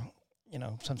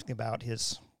 something about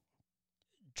his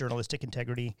journalistic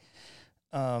integrity.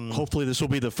 Hopefully, this will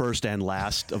be the first and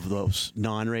last of those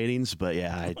non-ratings. But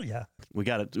yeah, we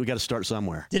got to start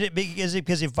somewhere. Is it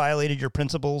because it violated your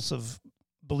principles of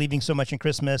believing so much in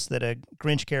Christmas that a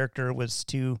Grinch character was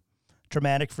too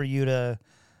traumatic for you to?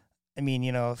 I mean,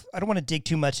 I don't want to dig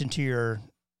too much into your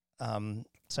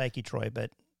psyche, Troy,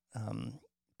 but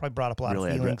probably brought up a lot of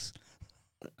feelings.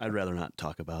 I'd rather not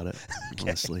talk about it,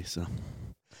 honestly. So,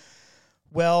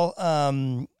 well,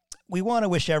 we want to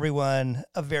wish everyone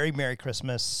a very Merry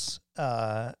Christmas.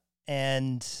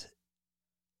 And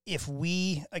if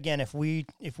we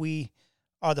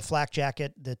are the flak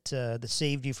jacket that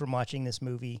saved you from watching this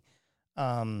movie,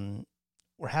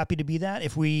 we're happy to be that.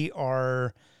 If we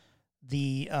are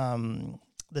the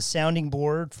sounding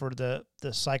board for the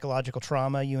psychological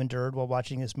trauma you endured while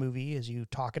watching this movie as you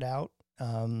talk it out,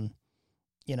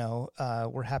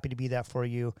 we're happy to be that for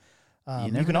you.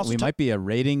 You can also might be a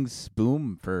ratings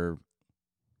boom for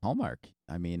Hallmark.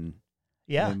 I mean,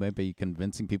 we might be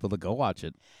convincing people to go watch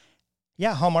it.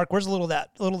 Yeah, Hallmark. Where's a little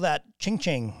that ching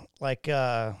ching? Like,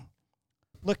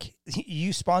 look,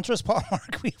 you sponsor us,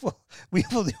 Hallmark. We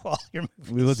will do all your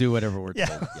movies. We will do whatever we're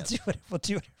told. We'll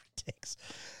do whatever it takes.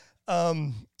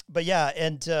 But yeah,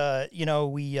 and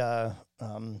we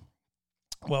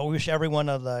wish everyone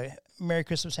a Merry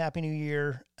Christmas, Happy New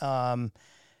Year.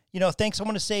 Thanks. I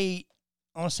want to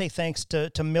say thanks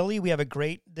to Millie. We have a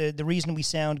great, the reason we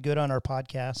sound good on our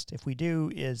podcast, if we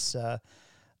do, is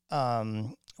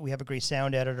we have a great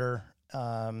sound editor.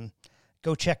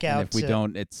 Go check out. And if we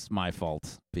don't, it's my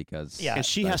fault because and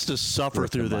she has to suffer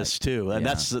through this too, and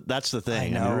that's the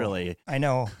thing. I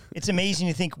know. It's amazing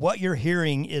to think what you're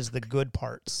hearing is the good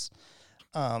parts.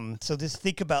 So just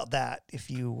think about that if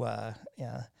you,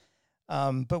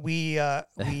 But we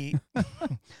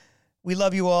we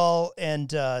love you all,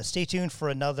 and stay tuned for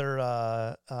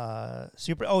another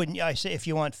super. Oh, and I say if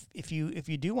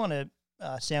you do want a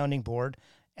sounding board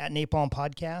at Napalm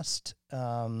Podcast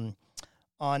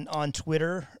on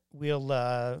Twitter,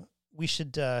 we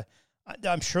should.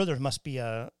 I'm sure there must be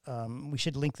we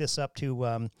should link this up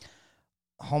to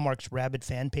Hallmark's rabid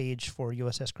fan page for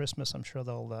USS Christmas. I'm sure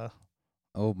they'll.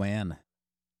 Oh man.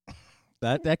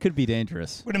 That could be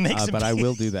dangerous. But I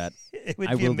will do that. It would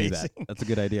I be will amazing. do that. That's a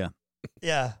good idea.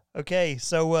 Yeah. Okay.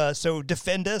 So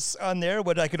defend us on there.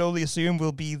 What I could only assume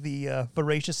will be the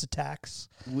voracious attacks.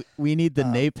 We need the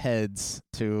Nape heads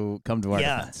to come to our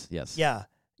defense. Yes. Yeah.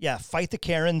 Yeah. Fight the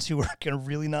Karens who are going to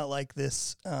really not like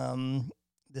this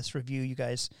this review, you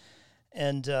guys.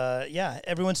 And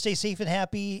everyone stay safe and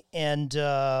happy. And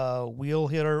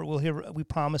we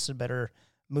promise a better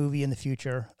movie in the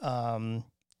future.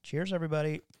 Cheers,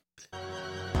 everybody.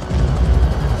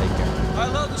 I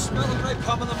love the smell of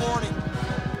napalm in the morning.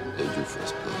 Did you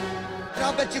first blood? And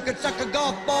I'll bet you could suck a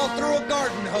golf ball through a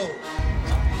garden hose.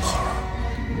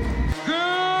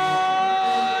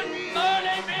 Good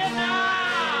morning,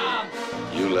 Vietnam!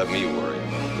 You let me worry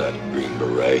about that Green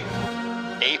Beret.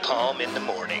 Napalm in the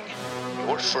Morning,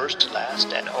 your first,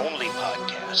 last, and only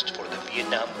podcast for the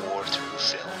Vietnam War through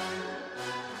film.